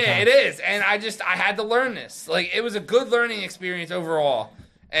that yeah, sometimes. it is, and I had to learn this. Like it was a good learning experience overall,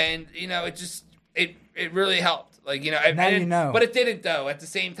 and you know, it really helped. Like you know, Now you know. but it didn't though at the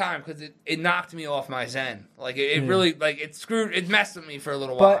same time because it knocked me off my zen. Like it Yeah. really like it messed with me for a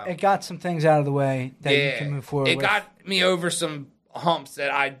little while. But it got some things out of the way that you can move forward It with. got me over some humps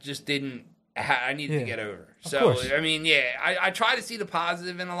that I just didn't. I needed to get over. So course. I mean, yeah, I try to see the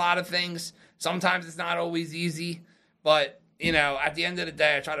positive in a lot of things. Sometimes it's not always easy, but you know, at the end of the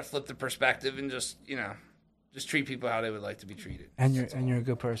day, I try to flip the perspective and just treat people how they would like to be treated. And you're a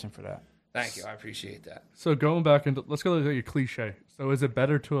good person for that. Thank you, I appreciate that. So going back into, let's go to your cliche. So is it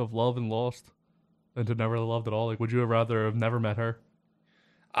better to have loved and lost than to never loved at all? Like, would you rather have never met her?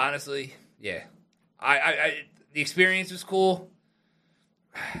 Honestly, yeah. I the experience was cool.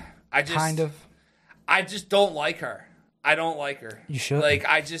 I just don't like her. I don't like her. You should. Like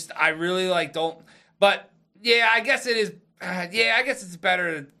I really like don't. But yeah, I guess it is. Yeah, I guess it's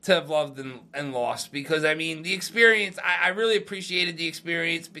better to have loved and lost because I mean the experience. I really appreciated the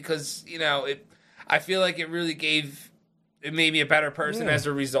experience because you know it. I feel like it really it made me a better person Yeah. as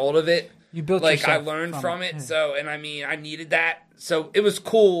a result of it. You built like I yourself learned from from it. it. Yeah. So and I mean I needed that. So it was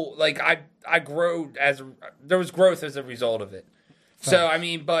cool. Like I grew there was growth as a result of it. So I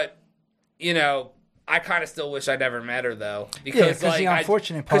mean, but you know. I kind of still wish I never met her though, because the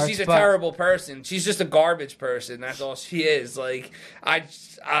unfortunate because parts, she's a but- terrible person. She's just a garbage person. That's all she is. Like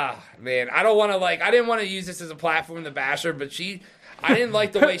man, I don't want to I didn't want to use this as a platform to bash her, but I didn't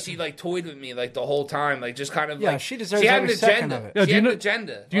like the way she toyed with me the whole time, just kind of Yeah, she deserves she had every an second agenda. of it. Yeah, She had an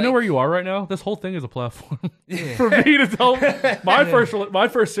agenda. Do you know where you are right now? This whole thing is a platform for me to tell. My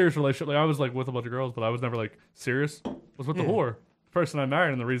first serious relationship, I was with a bunch of girls, but I was never serious. Was with the whore, the person I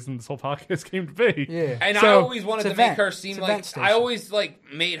married, and the reason this whole podcast came to be. Yeah, And I So- always wanted It's to a make vent. her It's seem a vent I always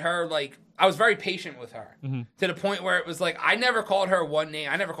made her I was very patient with her Mm-hmm. to the point where it was I never called her one name.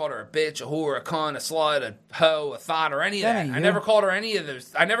 I never called her a bitch, a whore, a cunt, a slut, a hoe, a thought, or any of That that. ain't I you. never called her any of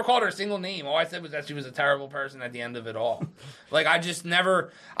those. I never called her a single name. All I said was that she was a terrible person at the end of it all.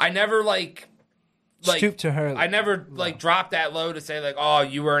 I never Stoop to her. I never dropped that low to say oh,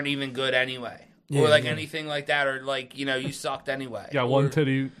 you weren't even good anyway. Yeah, Or yeah. anything like that, or you sucked anyway. Yeah, Or- one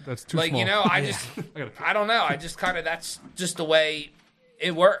titty. That's too small. I don't know. I just that's just the way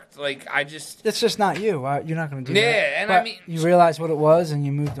it worked. It's just not you. You're not going to do that. Yeah, and But I mean- you realized what it was, and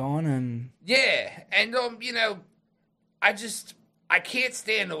you moved on, and Yeah, and I can't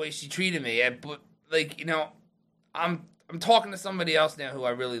stand the way she treated me. But I'm talking to somebody else now who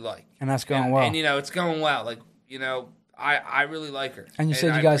I really like, and that's going well. and it's going well. I really like her. And you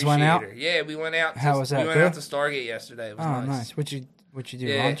said I you guys went appreciate out? her. Yeah, we went out. How was that, We went good? out to Stargate yesterday. It was Oh, nice. nice. What'd you do?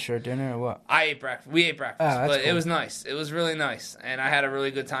 Yeah. Lunch or dinner or what? I ate breakfast. We ate breakfast, Oh, that's but it cool. was nice. It was really nice, and I had a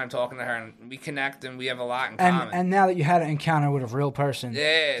really good time talking to her. And we connect, and we have a lot in And common. and now that you had an encounter with a real person,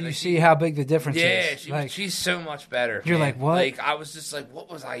 Yeah, do you see how big the difference yeah, is? she's so much better. You're man. like, what? I was just what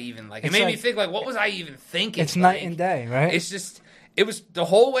was I even like? It It's made me like- think what was I even thinking? It's night and day, right? It's just it was the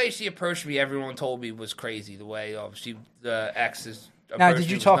whole way she approached me. Everyone told me was crazy. The way the exes. Now, approached did me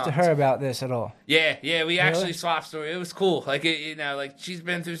you was talk to nuts. her about this at all? Yeah, we actually Really? swapped story. It was cool. She's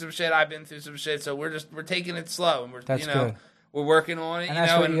been through some shit. I've been through some shit. So we're taking it slow, and we're That's good. we're working on it. And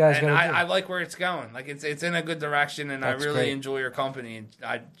that's what you guys and gotta do. I like where it's going. It's in a good direction, and That's I really great. enjoy her company. And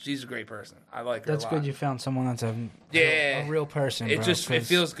she's a great person. I like her. That's a lot. good. You found someone that's a real person. It bro, just it 'cause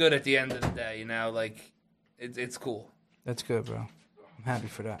feels good at the end of the day. It's cool. That's good, bro. I'm happy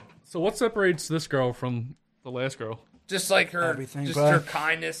for that. So what separates this girl from the last girl? Just her, Everything, just bro. her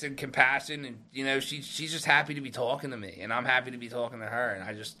kindness and compassion, and she's just happy to be talking to me, and I'm happy to be talking to her,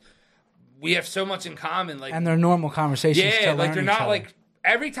 and we have so much in common. And they're normal conversations. Yeah, to learn they're each not other.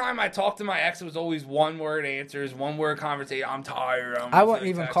 every time I talk to my ex, it was always one word answers, one word conversation. I'm tired. I wouldn't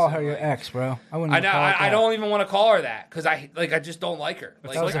even call her your ex, bro. I wouldn't. I even know. call it I that. don't even want to call her that because I just don't like her.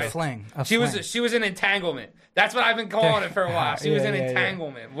 That was a fling. She was an entanglement. That's what I've been calling it for a while. She was Yeah, an yeah, yeah.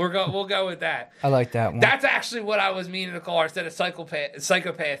 entanglement. We'll go with that. I like that one. That's actually what I was meaning to call her instead of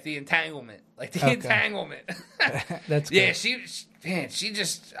psychopath. The entanglement, the Okay. entanglement. That's good. Yeah, she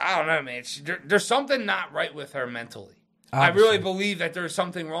just I don't know, man. There's something not right with her mentally. I Obviously. really believe that there's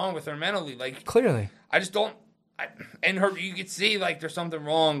something wrong with her mentally. Clearly. I just don't. And her, you could see there's something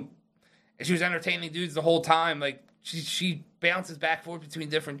wrong. And she was entertaining dudes the whole time. she bounces back and forth between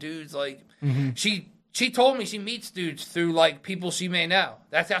different dudes. Like Mhm. she told me she meets dudes through like people she may know.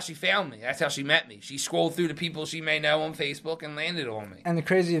 That's how she found me. That's how she met me. She scrolled through the people she may know on Facebook and landed on me. And the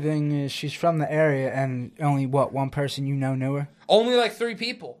crazy thing is, she's from the area, and only one person you know knew her. Only like 3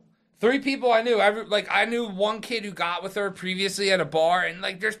 people. 3 people I knew. I knew one kid who got with her previously at a bar, and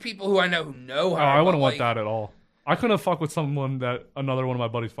like there's people who I know who know her. Oh, I but, wouldn't like, want that at all. I couldn't fuck with someone that another one of my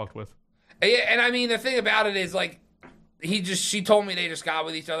buddies fucked with. Yeah, and I mean the thing about it is like she told me they just got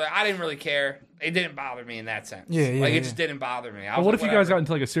with each other. I didn't really care. It didn't bother me in that sense. Like it just didn't bother me. But what if you guys got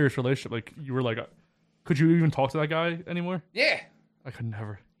into like a serious relationship? Like you were like, could you even talk to that guy anymore? Yeah. I could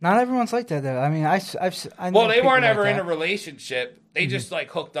never. Not everyone's like that, though. I mean, I know Well, they people weren't like ever in that. a relationship. They just like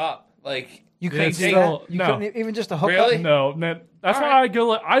hooked up. Like You Yeah, couldn't it's do still- that? You no. couldn't even just a hookup? Really? No, man. That's All why right. I go.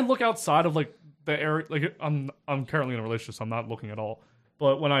 Like, I look outside of like the area. Like I'm currently in a relationship, so I'm not looking at all.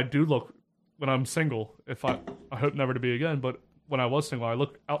 But when I do look, when I'm single, I hope never to be again. But when I was single, I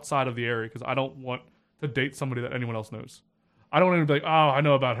look outside of the area because I don't want to date somebody that anyone else knows. I don't want to be like, oh, I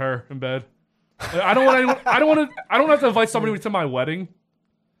know about her in bed. Like, I don't want anyone. I don't have to invite somebody to my wedding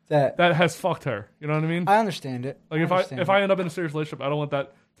that has fucked her. You know what I mean? I understand it. Like if I end up in a serious relationship, I don't want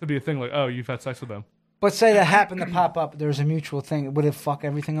that to be a thing. Like, oh, you've had sex with them. But say that happened to pop up, there's a mutual thing. Would it fuck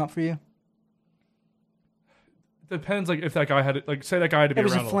everything up for you? Depends. Like if that guy had like say that guy had to be It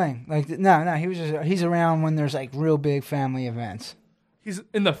was around. a fling. Like no, he's around when there's like real big family events. He's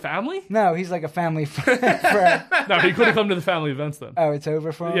in the family? No, he's like a family friend. No, he couldn't come to the family events then. Oh, it's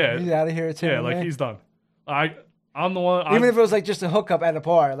over for him? Yeah. He's out of here too. Yeah, like man? he's done. I'm the one. Even if it was like just a hookup at a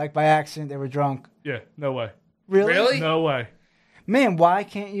bar, like by accident they were drunk. Yeah, no way. Really? No way. Man, why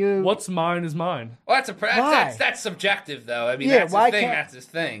can't you? What's mine is mine. Well, Why? that's subjective though. I mean, Yeah, that's why his thing. can't- That's his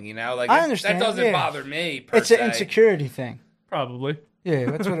thing. You know, like I understand. that doesn't yeah. bother me. Per It's se. an insecurity thing. Probably. Yeah,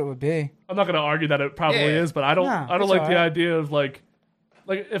 that's what it would be. I'm not going to argue that it probably Yeah. is, but I don't. No, I don't it's like all the right. idea of like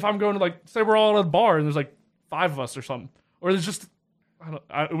if I'm going to like say we're all at a bar and there's like 5 of us or something, or there's just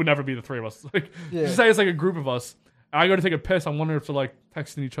it would never be the 3 of us. Like Yeah. just say it's like a group of us. And I go to take a piss. I'm wondering if they're like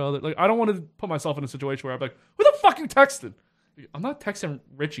texting each other. Like I don't want to put myself in a situation where I'm like, who the fuck you texting? I'm not texting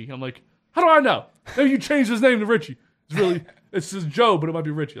Richie. I'm like, how do I know? Maybe you changed his name to Richie. It's just Joe, but it might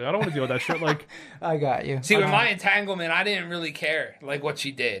be Richie. Like, I don't want to deal with that shit. Like, I got you. See, with my entanglement, I didn't really care like what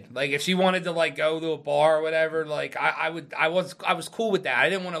she did. Like if she wanted to like go to a bar or whatever, like I was cool with that. I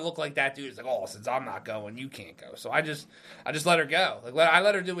didn't want to look like that dude. It's like, oh, since I'm not going, you can't go. So I just let her go. Like I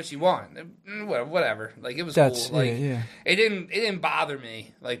let her do what she wanted. Whatever. Like it was That's cool. Like yeah. it didn't bother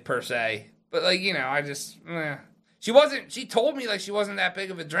me like per se. But like I just she wasn't. She told me like she wasn't that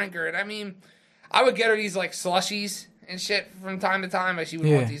big of a drinker, and I mean, I would get her these like slushies and shit from time to time. Like she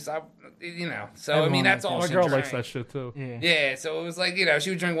would want these. So I mean, that's all. my she girl drank. likes that shit too. Yeah, so it was like she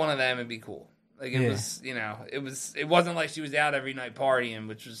would drink one of them and be cool. Like it was, it wasn't like she was out every night partying,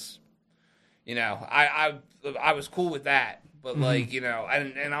 which was, I was cool with that. But like and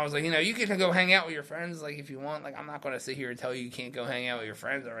I was like, you can go hang out with your friends like if you want. Like I'm not going to sit here and tell you can't go hang out with your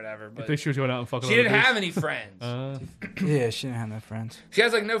friends or whatever. I But think she was going out and fucking. she other didn't dudes. have any friends. Yeah, she didn't have no friends. She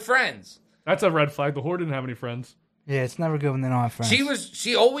has like no friends. That's a red flag. The whore didn't have any friends. Yeah, it's never good when they don't have friends.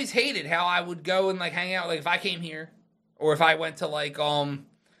 She always hated how I would go and like hang out. Like if I came here, or if I went to like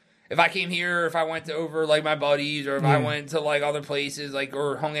if I came here, or if I went to over like my buddies, or if I went to like other places, like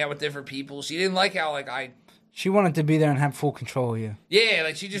or hung out with different people. She didn't like how like She wanted to be there and have full control of you. Yeah,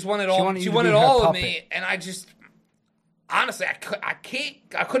 like she just wanted She all. wanted you She to wanted be her all of puppet. me, and I just honestly,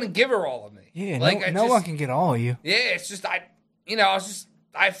 I couldn't give her all of me. Yeah, like no one can get all of you. Yeah, it's just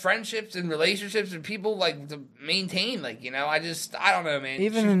I have friendships and relationships and people like to maintain. Like I don't know,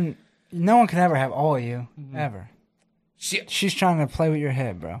 man. No one can ever have all of you ever. She, She's trying to play with your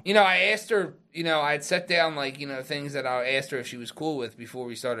head, bro. I asked her, I'd set down, like, things that I asked her if she was cool with before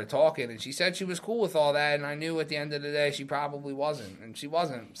we started talking, and she said she was cool with all that, and I knew at the end of the day she probably wasn't, and she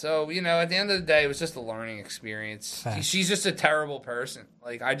wasn't. So, at the end of the day, it was just a learning experience. She's just a terrible person.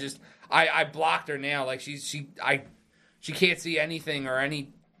 Like, I blocked her now. Like, she can't see anything or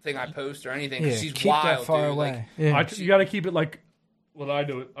anything I post or anything. 'Cause she's keep wild, that far dude. away. Like, You got to keep it like what I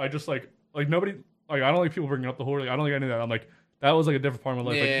do. I just like nobody. Like I don't like people bringing up the whore. Like I don't like any of that. I'm like that was like a different part of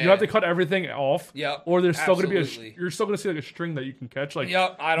my life. Like Yeah. you have to cut everything off. Yep, Or there's still going to be absolutely. you're still going to see like a string that you can catch. Like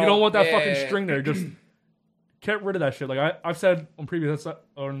Yep, I you don't want that yeah. fucking string there. Just get rid of that shit. Like I've said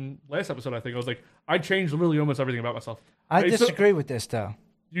on last episode, I think I was like I changed literally almost everything about myself. I used to- disagree with this, though.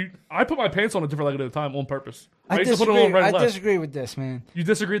 I put my pants on a different leg at a time on purpose. I used to put them on right and left. disagree with this, man. You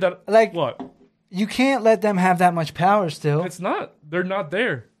disagree that Like what? You can't let them have that much power still. It's not. They're not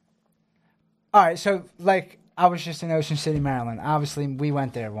there. All right, so like I was just in Ocean City, Maryland. Obviously, we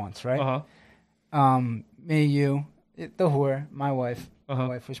went there once, right? Uh-huh. me, you, the whore, my wife. My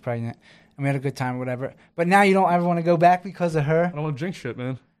wife was pregnant, and we had a good time or whatever. But now you don't ever want to go back because of her? I don't want to jinx shit,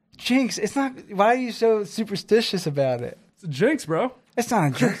 man. Jinx? It's not. Why are you so superstitious about it? It's a jinx, bro. It's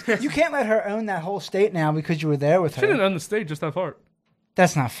not a jinx. You can't let her own that whole state now because you were there with her. She didn't own the state, just that part.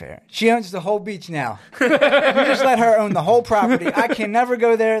 That's not fair. She owns the whole beach now. You just let her own the whole property. I can never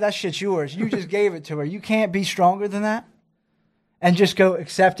go there. That shit's yours. You just gave it to her. You can't be stronger than that and just go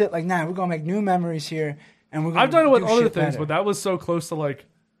accept it. Like, nah, we're going to make new memories here. And we're gonna I've done it with other shit things, better. but that was so close to like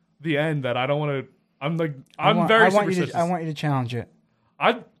the end that I don't want to. I'm very superstitious. I want you to challenge it.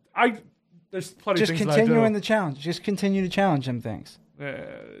 There's plenty Just of things continue that I do. in the challenge. Just continue to challenge them things.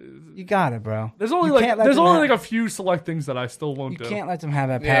 You got it, bro. There's only like a few select things that I still won't do. You can't let them have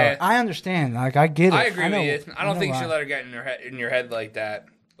that power. Yeah. I understand. Like, I get it. I agree know, with you. I don't think you why. should let her get in your head like that.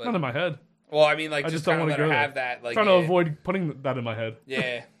 But, Not in my head. Well, I mean, like, I just don't kind of want let to her go have there. that. Like, trying to avoid putting that in my head.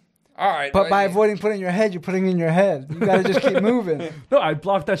 Yeah. All right. But by avoiding putting it in your head, you're putting it in your head. You got to just keep moving. No, I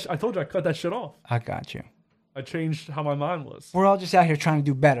blocked that. I told you I cut that shit off. I got you. I changed how my mind was. We're all just out here trying to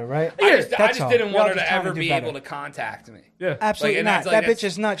do better, right? I just That's all. didn't We're all want her just to trying ever do be better. able to contact me. Yeah, absolutely and not. that's, like, That bitch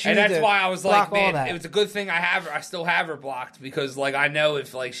is nuts. You and need that's to why I was block like, all man, that. it was a good thing I still have her blocked because, like, I know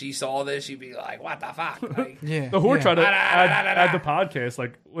if like she saw this, she'd be like, "What the fuck?" Like, yeah. The whore yeah. tried to add the podcast,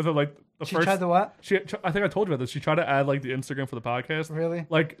 like with her, like the She first. tried the what? I think I told you about this. She tried to add like the Instagram for the podcast. Really?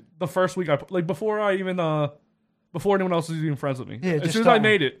 Like the first week, before anyone else was even friends with me. Yeah, as just soon as I starting.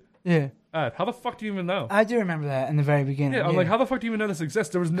 made it. Yeah. How the fuck do you even know? I do remember that in the very beginning. Yeah, I'm like, how the fuck do you even know this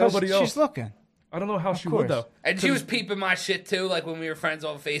exists? There was 'Cause nobody else. She's looking. I don't know how she course. would though. And she was peeping my shit too, like when we were friends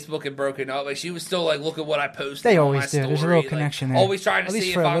on Facebook and broken up. Like she was still like, look at what I posted. They on always my do. story. There's a little like, connection there. Always trying to At least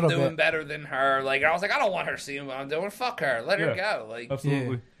see for if a I'm little doing bit. better than her. Like I was like, I don't want her seeing what I'm doing. Fuck her. Let her go. Like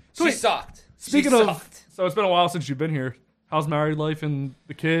Absolutely. she sucked. Speaking she of, sucked. so it's been a while since you've been here. How's married life and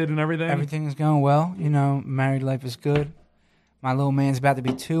the kid and everything? Everything is going well. You know, married life is good. My little man's about to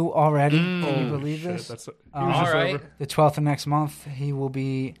be 2 already. Can you believe shit, this? that's all right. The 12th of next month, he will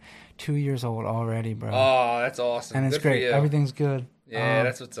be 2 years old already, bro. Oh, that's awesome. And it's Good for great. you. Everything's good. Yeah,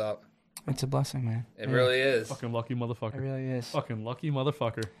 that's what's up. It's a blessing, man. It really is. Fucking lucky motherfucker. It really is. Fucking lucky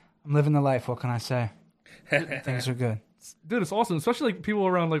motherfucker. I'm living the life. What can I say? Things are good. Dude, it's awesome. Especially like people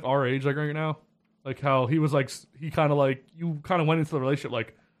around like our age, like right now. Like how he was like, he kind of like, you kind of went into the relationship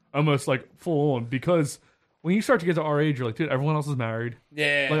like almost like full on because when you start to get to our age, you're like, dude, everyone else is married.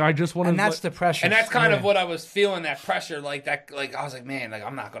 Yeah. Like I just want to. And that's the pressure. And that's kind of what I was feeling, that pressure, like that. Like I was like, man, like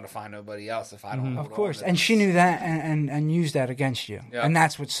I'm not going to find nobody else if I don't. Of course. And she knew that and used that against you. Yeah. And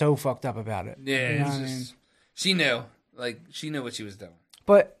that's what's so fucked up about it. Yeah, You know it's what I mean? just, she knew. Like she knew what she was doing.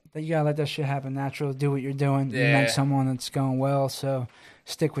 But you gotta let that shit happen natural. Do what you're doing. You Yeah. met someone that's going well, so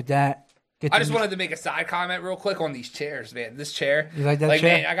stick with that. I just wanted to make a side comment real quick on these chairs, man. This chair. You like that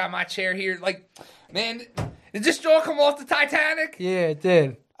chair? Man, I got my chair here. Like, man, did this straw come off the Titanic? Yeah, it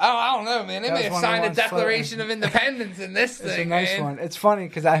did. I don't know, man. They That may was have one of the signed the ones Declaration of Independence in this It's thing, a nice man. one. It's funny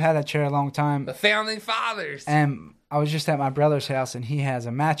because I had that chair a long time. The Founding Fathers. And I was just at my brother's house, and he has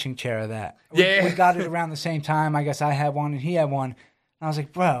a matching chair of that. Yeah. We got it around the same time. I guess I had one, and he had one. And I was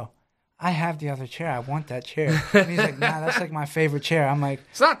like, bro, I have the other chair. I want that chair. And he's like, nah, that's like my favorite chair. I'm like,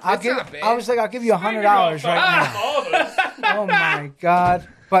 It's not not bad. I was like, I'll give you $100 right now. Oh my god!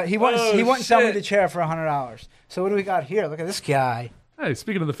 But he wouldn't sell me the chair for $100. So what do we got here? Look at this guy. Hey,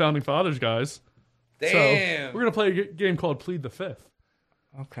 speaking of the Founding Fathers, guys. Damn. So we're gonna play a game called Plead the Fifth.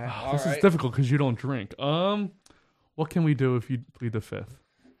 Okay. This is difficult because you don't drink. What can we do if you plead the fifth?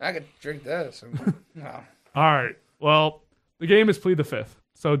 I could drink this. No. All right. Well, the game is Plead the Fifth.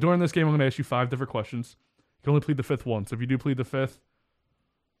 So during this game, I'm going to ask you 5 different questions. You can only plead the fifth once. If you do plead the fifth,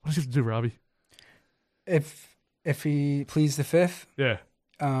 what does he have to do, Robbie? If he pleads the fifth, Yeah.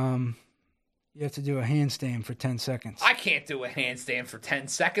 you have to do a handstand for 10 seconds. I can't do a handstand for 10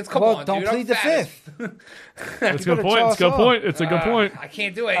 seconds. Come Well, on, don't dude. plead I'm the fat as- fifth. That's a good point. It's a good point. It's a good point. I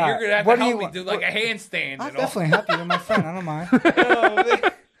can't do it. All You're right. going to have What to do help you me want- do like a handstand. I'll and all. definitely help you. You're my friend. I don't mind.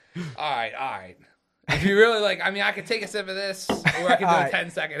 All right. If you really like, I mean, I could take a sip of this, or I could do All a right.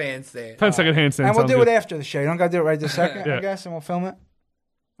 10-second handstand. 10-second handstand. And we'll sounds do good. it after the show. You don't got to do it right this second, Yeah. I guess, and we'll film it?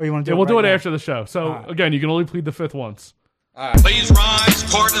 Or you want to do Yeah, it we'll do right it now? after the show. So, again, you can only plead the fifth once. Please rise.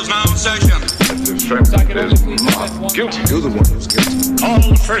 Court is now in session. So I can only plead the fifth once. Guilty. You're the one who's guilty. Call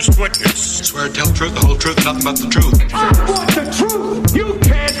the first witness. Swear to tell the truth, the whole truth, nothing but the truth. I want the truth. You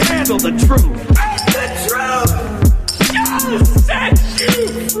can't handle the truth. And the truth shall set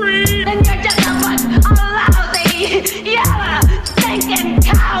you free. Then you're just a bunch of lousy, yellow, stinking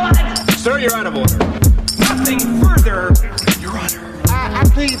cowards. Sir, you're out of order. Nothing further. Your Honor. I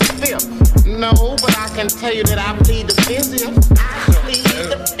plead the fifth. No, but I can tell you that I plead the fifth. I plead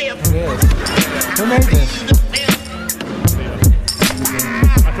the fifth. Who made this?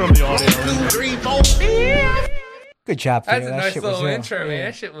 from the audio. 3, 4. Good job, Theo. That's a That nice shit was little ill. intro, man. Yeah.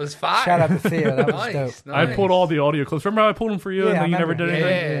 That shit was fire. Shout out to Theo. That was Nice, dope. I nice. pulled all the audio clips. Remember how I pulled them for you and Yeah, then I you never remember. did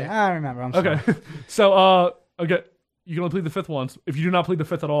anything? Yeah, I remember. I'm sorry. Okay. So, okay. You can only plead the fifth once. If you do not plead the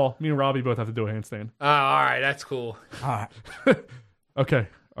fifth at all, me and Robbie both have to do a handstand. Oh, all right. That's cool. All right. Okay.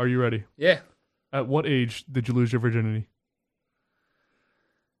 Are you ready? Yeah. At what age did you lose your virginity?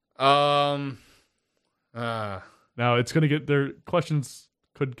 Now it's gonna get their questions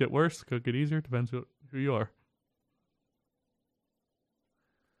could get worse, could get easier, depends who you are.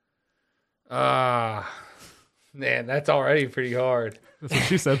 Man, that's already pretty hard. That's what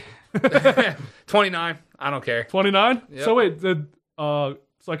she said. 29. I don't care. 29? Yep. So wait, did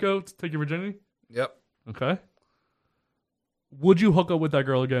Psycho take your virginity? Yep. Okay. Would you hook up with that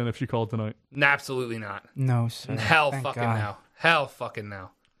girl again if she called tonight? Absolutely not. No, sir. Hell Thank fucking God. no. Hell fucking no.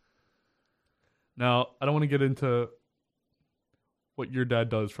 Now, I don't want to get into what your dad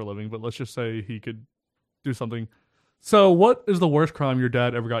does for a living, but let's just say he could do something. So, what is the worst crime your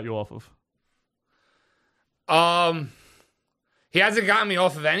dad ever got you off of? He hasn't gotten me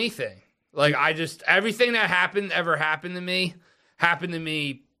off of anything. Like, everything that ever happened to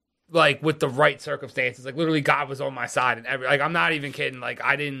me, like, with the right circumstances. Like, literally, God was on my side. And I'm not even kidding. Like,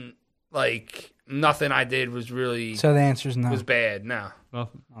 I didn't, like, nothing I did was really... So the answer is no. Was bad, no.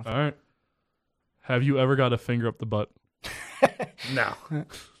 Nothing. All right. Have you ever got a finger up the butt? No.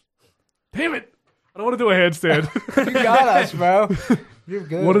 Damn it. I don't want to do a handstand. You got us, bro. You're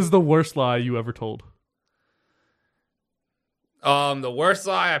good. What is the worst lie you ever told? The worst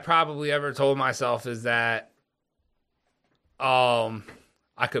lie I probably ever told myself is that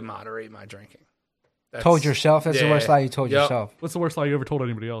I could moderate my drinking. Told yourself? That's the worst lie you told Yep. yourself. What's the worst lie you ever told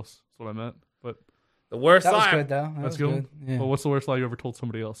anybody else? That's what I meant. But the worst That was lie. good, though. That That's was good. Yeah. Well, what's the worst lie you ever told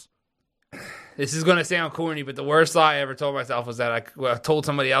somebody else? This is gonna sound corny, but the worst lie I ever told myself was that I told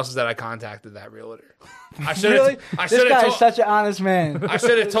somebody else is that I contacted that realtor. I should Really? have. This guy is such an honest man. I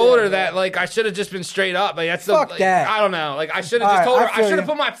should have told her that. Like, I should have just been straight up. Like, that's Fuck that. I don't know. Like, I should have All just right, told her. I I feel should have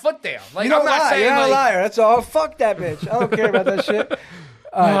you. put my foot down. Like, you don't I'm not lie. saying You're not like a liar. That's all. Fuck that bitch. I don't care about that shit.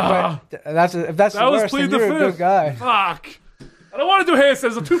 But if that's the worst, then you're a good guy. Fuck. I don't want to do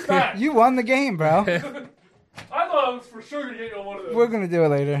handstands. I'm too fat. You won the game, bro. I thought I was for sure going to get you on one of those. We're gonna do it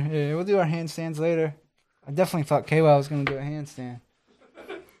later. Yeah, we'll do our handstands later. I definitely thought KY was gonna do a handstand.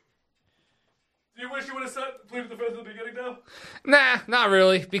 Do you wish you would have said plead the fifth at the beginning now? Nah, not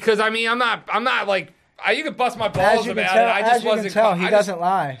really. Because I mean, I'm not like you could bust my balls As you can about tell, it. I just as you wasn't. can tell, he I doesn't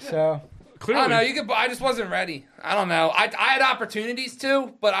lie. So I don't know. I just wasn't ready. I don't know. I had opportunities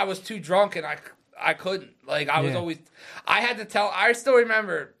to, but I was too drunk and I couldn't. Like I was Yeah. always. I had to tell. I still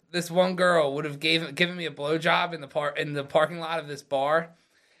remember this one girl would have given me a blowjob in the parking lot of this bar,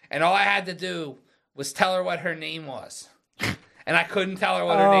 and all I had to do was tell her what her name was. And I couldn't tell her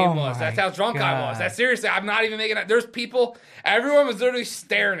what her name was. That's how drunk I was. That's seriously, I'm not even making it. There's people, everyone was literally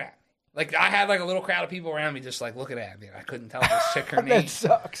staring at me. Like, I had like a little crowd of people around me just like looking at me. I couldn't tell this chick her name. that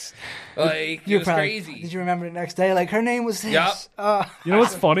sucks. Like, You're it was probably- crazy. Did you remember the next day? Like her name was this. Yep. You know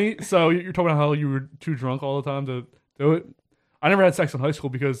what's funny? So you're talking about how you were too drunk all the time to do it. I never had sex in high school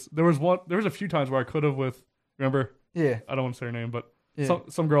because there was a few times where I could have with, remember? Yeah. I don't want to say her name, but Yeah.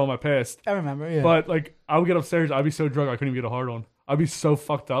 some girl in my past. I remember. Yeah. But like I would get upstairs, I'd be so drunk I couldn't even get a hard on. I'd be so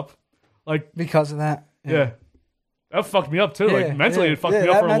fucked up. Like because of that. Yeah. That fucked me up too. Like mentally it fucked me up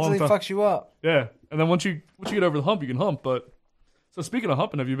that for a long mentally time. fucks you up. Yeah. And then once you get over the hump, you can hump. But so speaking of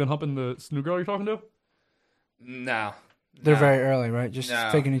humping, have you been humping this new girl you're talking to? No. They're very early, right? Just No,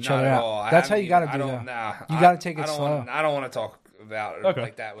 figuring each not other at out. all. That's how you got to I do don't- though. nah. You got to take it I don't slow. want- I don't want to talk about it Okay.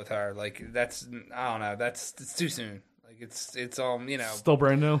 like that with her. Like that's I don't know. It's too soon. Like it's you know. Still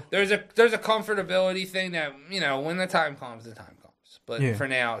brand new. There's a comfortability thing that when the time comes, the time comes. But Yeah. for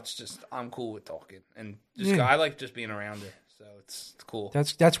now, it's just I'm cool with talking and just Yeah. I like just being around her. So it's cool.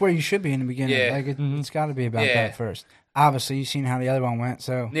 That's where you should be in the beginning. Yeah. Like it's got to be about Yeah. that first. Obviously, you've seen how the other one went,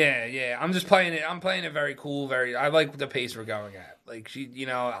 so Yeah. I'm just playing it. I'm playing it very cool. I like the pace we're going at. Like she,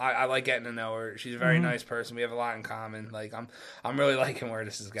 I like getting to know her. She's a very Mhm. nice person. We have a lot in common. Like I'm really liking where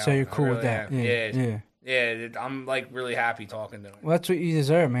this is going. So you're I cool with really that. am. Yeah. Yeah. I'm like really happy talking to her. Well, that's what you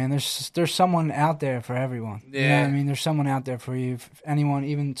deserve, man. There's someone out there for everyone. You know what Yeah. I mean? There's someone out there for you. If anyone,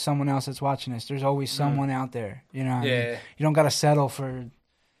 even someone else that's watching this, there's always someone out there. You know what I mean? Yeah. You don't got to settle for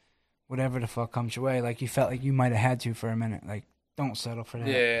whatever the fuck comes your way. Like you felt like you might have had to for a minute. Like, don't settle for that.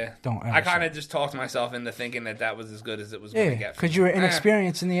 Yeah. Don't ever I kind of just talked myself into thinking that was as good as it was going to Yeah, get. because you were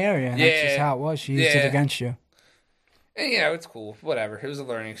inexperienced in the area. And that's just how it was. She used it against you. And, it's cool. Whatever. It was a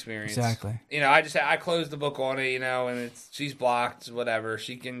learning experience. Exactly. I closed the book on it, and she's blocked, whatever.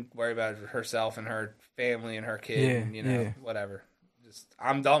 She can worry about herself and her family and her kid, Yeah, and, whatever.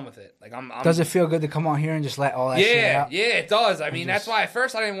 I'm done with it. Like I'm Does it feel good to come on here and just let all that shit out? Yeah, it does. I mean, that's why at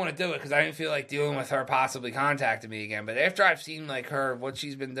first I didn't want to do it because I didn't feel like dealing with her possibly contacting me again. But after I've seen like what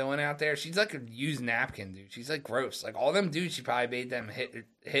she's been doing out there, she's like a used napkin, dude. She's like gross. Like all them dudes, she probably made them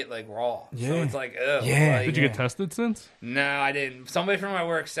hit like raw. Yeah. So it's like, ugh. Yeah. Like, Did you get tested since? No, I didn't. Somebody from my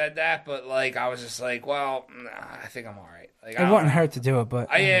work said that, but like I was just like, well, nah, I think I'm all right. Like It wouldn't hurt to do it, but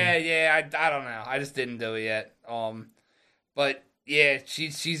I don't know. I just didn't do it yet. But yeah,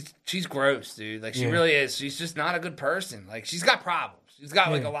 she's gross, dude. Like she really is. She's just not a good person. Like she's got problems. She's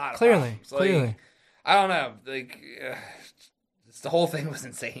got like a lot of problems. Like, clearly. I don't know. Like the whole thing was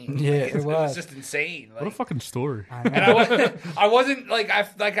insane. Yeah, Like, it was just insane. Like, What a fucking story. and I wasn't like I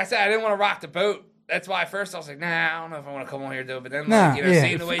said, I didn't want to rock the boat. That's why at first I was like, nah, I don't know if I want to come on here and do it. But then, Nah, like, you know,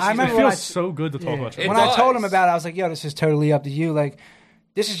 seeing the way she's It feels so good to talk about. When I told him about it, I was like, yo, this is totally up to you. Like,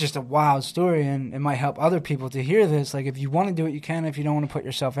 this is just a wild story, and it might help other people to hear this. Like, if you want to do it, you can. If you don't want to put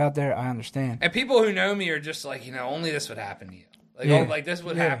yourself out there, I understand. And people who know me are just like, you know, only this would happen to you. Like, Yeah. oh, like this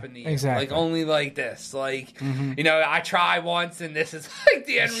would Yeah, happen to you. exactly. Like, only like this. Like, Mhm. you know, I try once, and this is like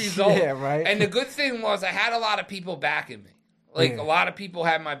the end result. Yeah, right. And the good thing was I had a lot of people backing me. Like, Yeah. a lot of people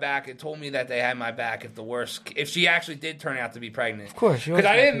had my back and told me that they had my back if she actually did turn out to be pregnant. Of course. you Because I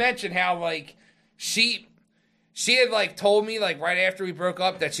always didn't mention how, like, she had, like, told me, like, right after we broke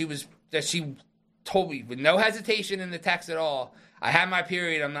up that she told me with no hesitation in the text at all, I had my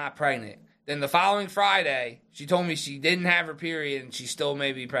period, I'm not pregnant. Then the following Friday, she told me she didn't have her period and she still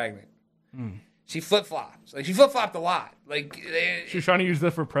may be pregnant. She flip-flops. Like, she flip-flopped a lot. Like, She's trying to use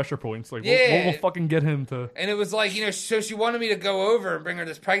that for pressure points. Like, Yeah. we'll fucking get him to. and it was like, you know, so she wanted me to go over and bring her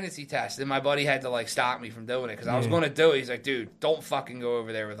this pregnancy test. And my buddy had to, like, stop me from doing it because I was Yeah. going to do it. He's like, dude, don't fucking go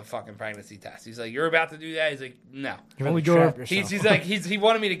over there with a fucking pregnancy test. He's like, you're about to do that? He's like, no. You're only go. He's like, he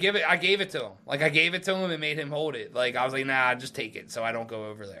wanted me to give it. I gave it to him. Like, I gave it to him and made him hold it. Like, I was like, nah, just take it so I don't go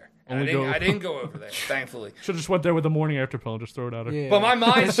over there. And I didn't go over there, thankfully. Should have just went there with the morning after pill and just throw it at her. But my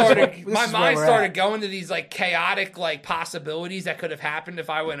mind started This is where we're at. going to these like chaotic like possibilities that could have happened if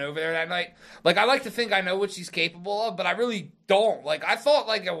I went over there that night. Like I like to think I know what she's capable of, but I really don't. Like I thought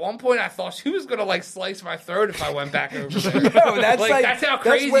like at one point I thought she was gonna like slice my throat if I went back over there. No, that's like- that's how that's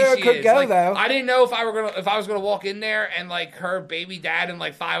crazy where it she could is. go, Like, though. I didn't know if I was gonna walk in there and like her baby dad and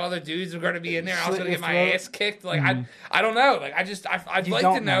like 5 other dudes were gonna be in there. I was Slit gonna your get my throat. ass kicked. Like I don't know. Like I'd You like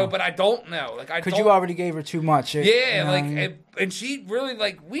don't to know, know. but I don't know. Like I Because don't. you already gave her too much. Yeah, You know like, what I mean? and she really,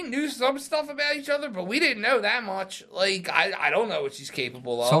 like, we knew some stuff about each other, but we didn't know that much. Like, I don't know what she's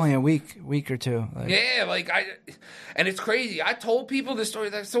capable of. It's only a week or two. Like, Yeah, like, and it's crazy. I told people this story.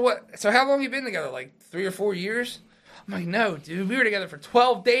 Like, so how long you been together? Like, 3 or 4 years? I'm like, no, dude, we were together for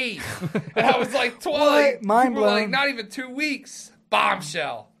 12 days. And I was like, 12. What? Mind we were, like, blown. not even 2 weeks.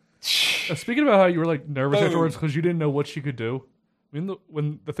 Bombshell. Speaking about how you were like nervous Boom. afterwards because you didn't know what she could do. I mean,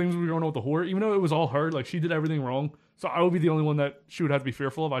 when the things we were going on with the whore, even though it was all her, like she did everything wrong. So I would be the only one that she would have to be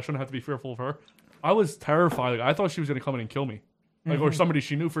fearful of. I shouldn't have to be fearful of her. I was terrified. Like I thought she was going to come in and kill me, like or Mhm. somebody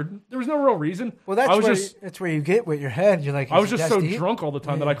she knew for. There was no real reason. Well, that's I was where just that's where you get with your head. You're like, I was is it just so deep? drunk all the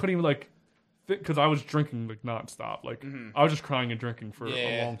time that Yeah. I couldn't even like because I was drinking like nonstop. Like I was just crying and drinking for a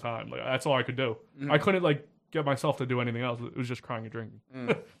Yeah. long time. Like that's all I could do. Mhm. I couldn't like get myself to do anything else. It was just crying and drinking.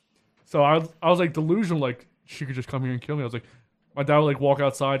 Mm. So I was like delusional. Like she could just come here and kill me. I was like. My dad would like walk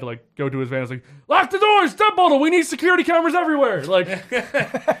outside to like go to his van. I was like, lock the doors, step bottle. We need security cameras everywhere. Like,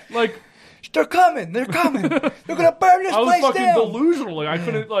 they're coming. They're coming. They're gonna burn this I was place fucking down. delusional. Like I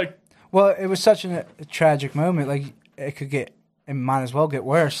couldn't like. Well, it was such a tragic moment. Like it could get, it might as well get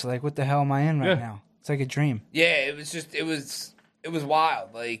worse. Like what the hell am I in right Yeah. now? It's like a dream. Yeah, it was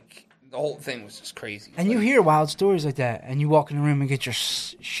wild. Like, the whole thing was just crazy. And you hear wild stories like that, and you walk in the room and get your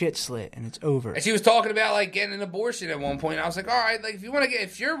shit slit, and it's over. And she was talking about like getting an abortion at one point. I was like, all right, like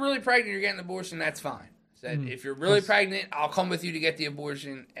if you're really pregnant, you're getting an abortion, that's fine. Said if you're really pregnant, I'll come with you to get the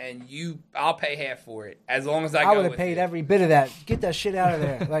abortion, and I'll pay half for it as long as I I go would have with paid you. every bit of that. Get that shit out of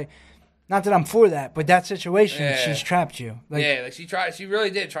there. Like, not that I'm for that, but that situation, Yeah. she's trapped you. Like, yeah, like she really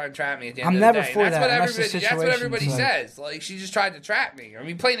did try to trap me at the end I'm of never the day. for And that, unless the that's what everybody situation's like- says. Like, she just tried to trap me. I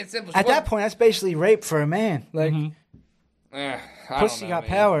mean, plain and simple. at that point, that's basically rape for a man. Like, I pussy don't know, got man.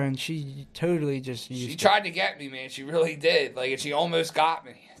 power, and she totally just used She it. tried to get me, man. She really did. Like, and she almost got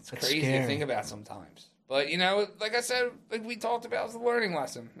me. It's That's crazy to scary. think about sometimes. But, you know, like I said, like we talked about, it's a learning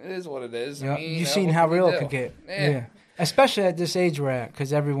lesson. It is what it is. Yeah, I mean, you've know, seen what how can you real it do? could get. Yeah. Yeah. Especially at this age we're at,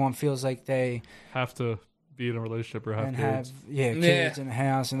 because everyone feels like they have to be in a relationship or have and kids. have kids in the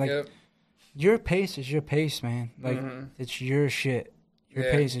house, and like Yep. your pace is your pace, man. Like Mhm. it's your shit. Your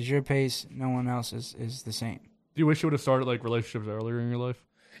Yeah. pace is your pace. No one else is the same. Do you wish you would have started like relationships earlier in your life?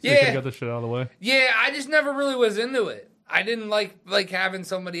 So you Yeah. could have got this shit out of the way. Yeah, I just never really was into it. I didn't like having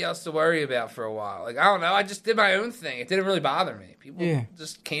somebody else to worry about for a while. Like, I don't know. I just did my own thing. It didn't really bother me. People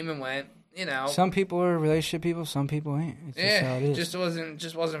just came and went, you know. Some people are relationship people, some people ain't. It's just how it is.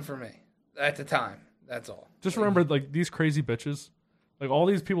 Just wasn't for me at the time. That's all. Just remember, like, these crazy bitches, like, all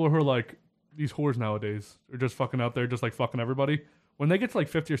these people who are, like, these whores nowadays are just fucking out there, just, like, fucking everybody. When they get to, like,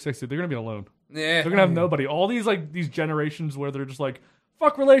 50 or 60, they're going to be alone. Yeah. They're going to have nobody. All these, like, these generations where they're just, like,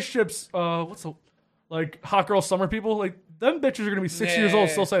 fuck relationships. Like, hot girl summer people, like, them bitches are going to be 60 years old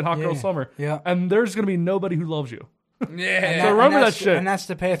still saying hot girl summer. Yeah. And there's going to be nobody who loves you. Yeah. So remember that shit. And that's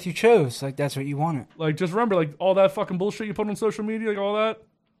the path you chose. Like, that's what you wanted. Like, just remember, like, all that fucking bullshit you put on social media, like, all that,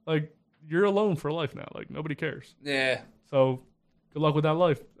 like, you're alone for life now. Like, nobody cares. Yeah. So, good luck with that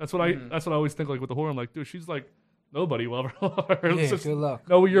life. That's what I always think, like, with the whore. I'm like, dude, she's, like, nobody will ever love her. Yeah, good luck.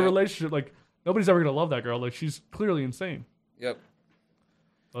 Know your relationship. Like, nobody's ever going to love that girl. Like, she's clearly insane. Yep.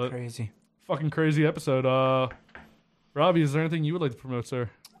 But crazy. Fucking crazy episode. Robbie, is there anything you would like to promote,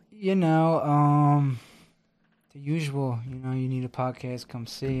 sir? You know, the usual. You know, you need a podcast, come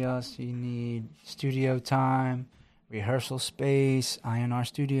see us. You need studio time, rehearsal space, INR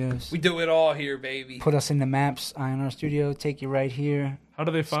Studios. We do it all here, baby. Put us in the maps, INR Studio, take you right here. How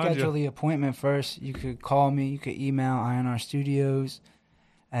do they find Schedule you? the appointment first. You could call me. You could email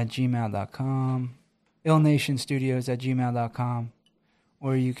inrstudios@gmail.com, illnationstudios@gmail.com,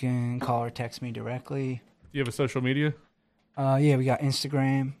 or you can call or text me directly. Do you have a social media? Yeah, we got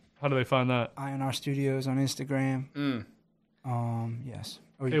Instagram. How do they find that? INR Studios on Instagram. Yes.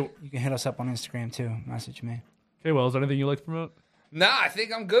 Or you can hit us up on Instagram too. Message me. Okay, well, is there anything you'd like to promote? Nah, I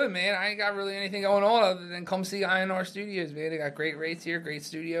think I'm good, man. I ain't got really anything going on other than come see INR Studios, man. They got great rates here, great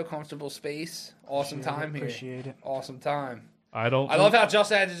studio, comfortable space, awesome time here. Appreciate it. Awesome time. I love how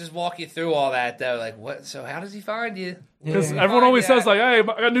Justin had to just walk you through all that, though. Like, what? So how does he find you? Because everyone always says, like, hey, I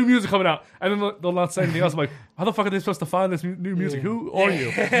got new music coming out. And then they'll not say anything else. I'm like, how the fuck are they supposed to find this new music? Who are you?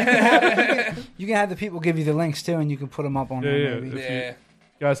 You can have the people give you the links too, and you can put them up on there. Maybe. You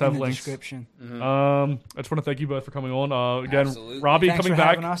guys have In the links. description. I just want to thank you both for coming on. Again, Absolutely. Robbie Thanks coming for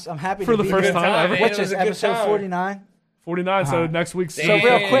back having us. I'm happy for to the be first here. time ever. Which is episode 49. 49, so next week's... So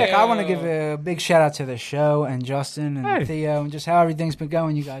real quick, I want to give a big shout out to the show and Justin and Theo and just how everything's been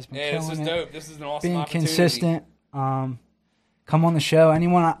going. You guys been killing this is it. dope. This is an awesome Being opportunity. consistent. Come on the show.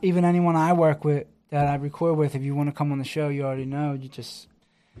 Even anyone I work with that I record with, if you want to come on the show, you already know. You just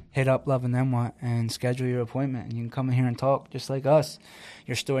hit up Love and Them What and schedule your appointment, and you can come in here and talk just like us.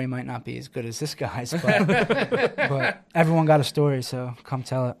 Your story might not be as good as this guy's, but everyone got a story, so come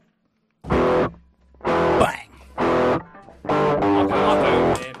tell it. Bang. Let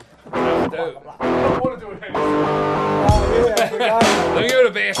me go to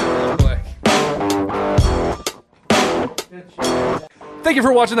the bathroom real quick. Thank you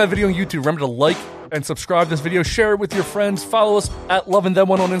for watching that video on YouTube. Remember to like and subscribe to this video. Share it with your friends. Follow us at Love and Them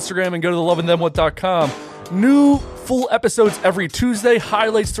One on Instagram and go to theloveandthemone.com. New full episodes every Tuesday,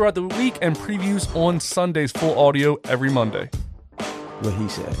 highlights throughout the week, and previews on Sundays. Full audio every Monday. What he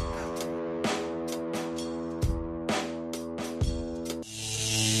said.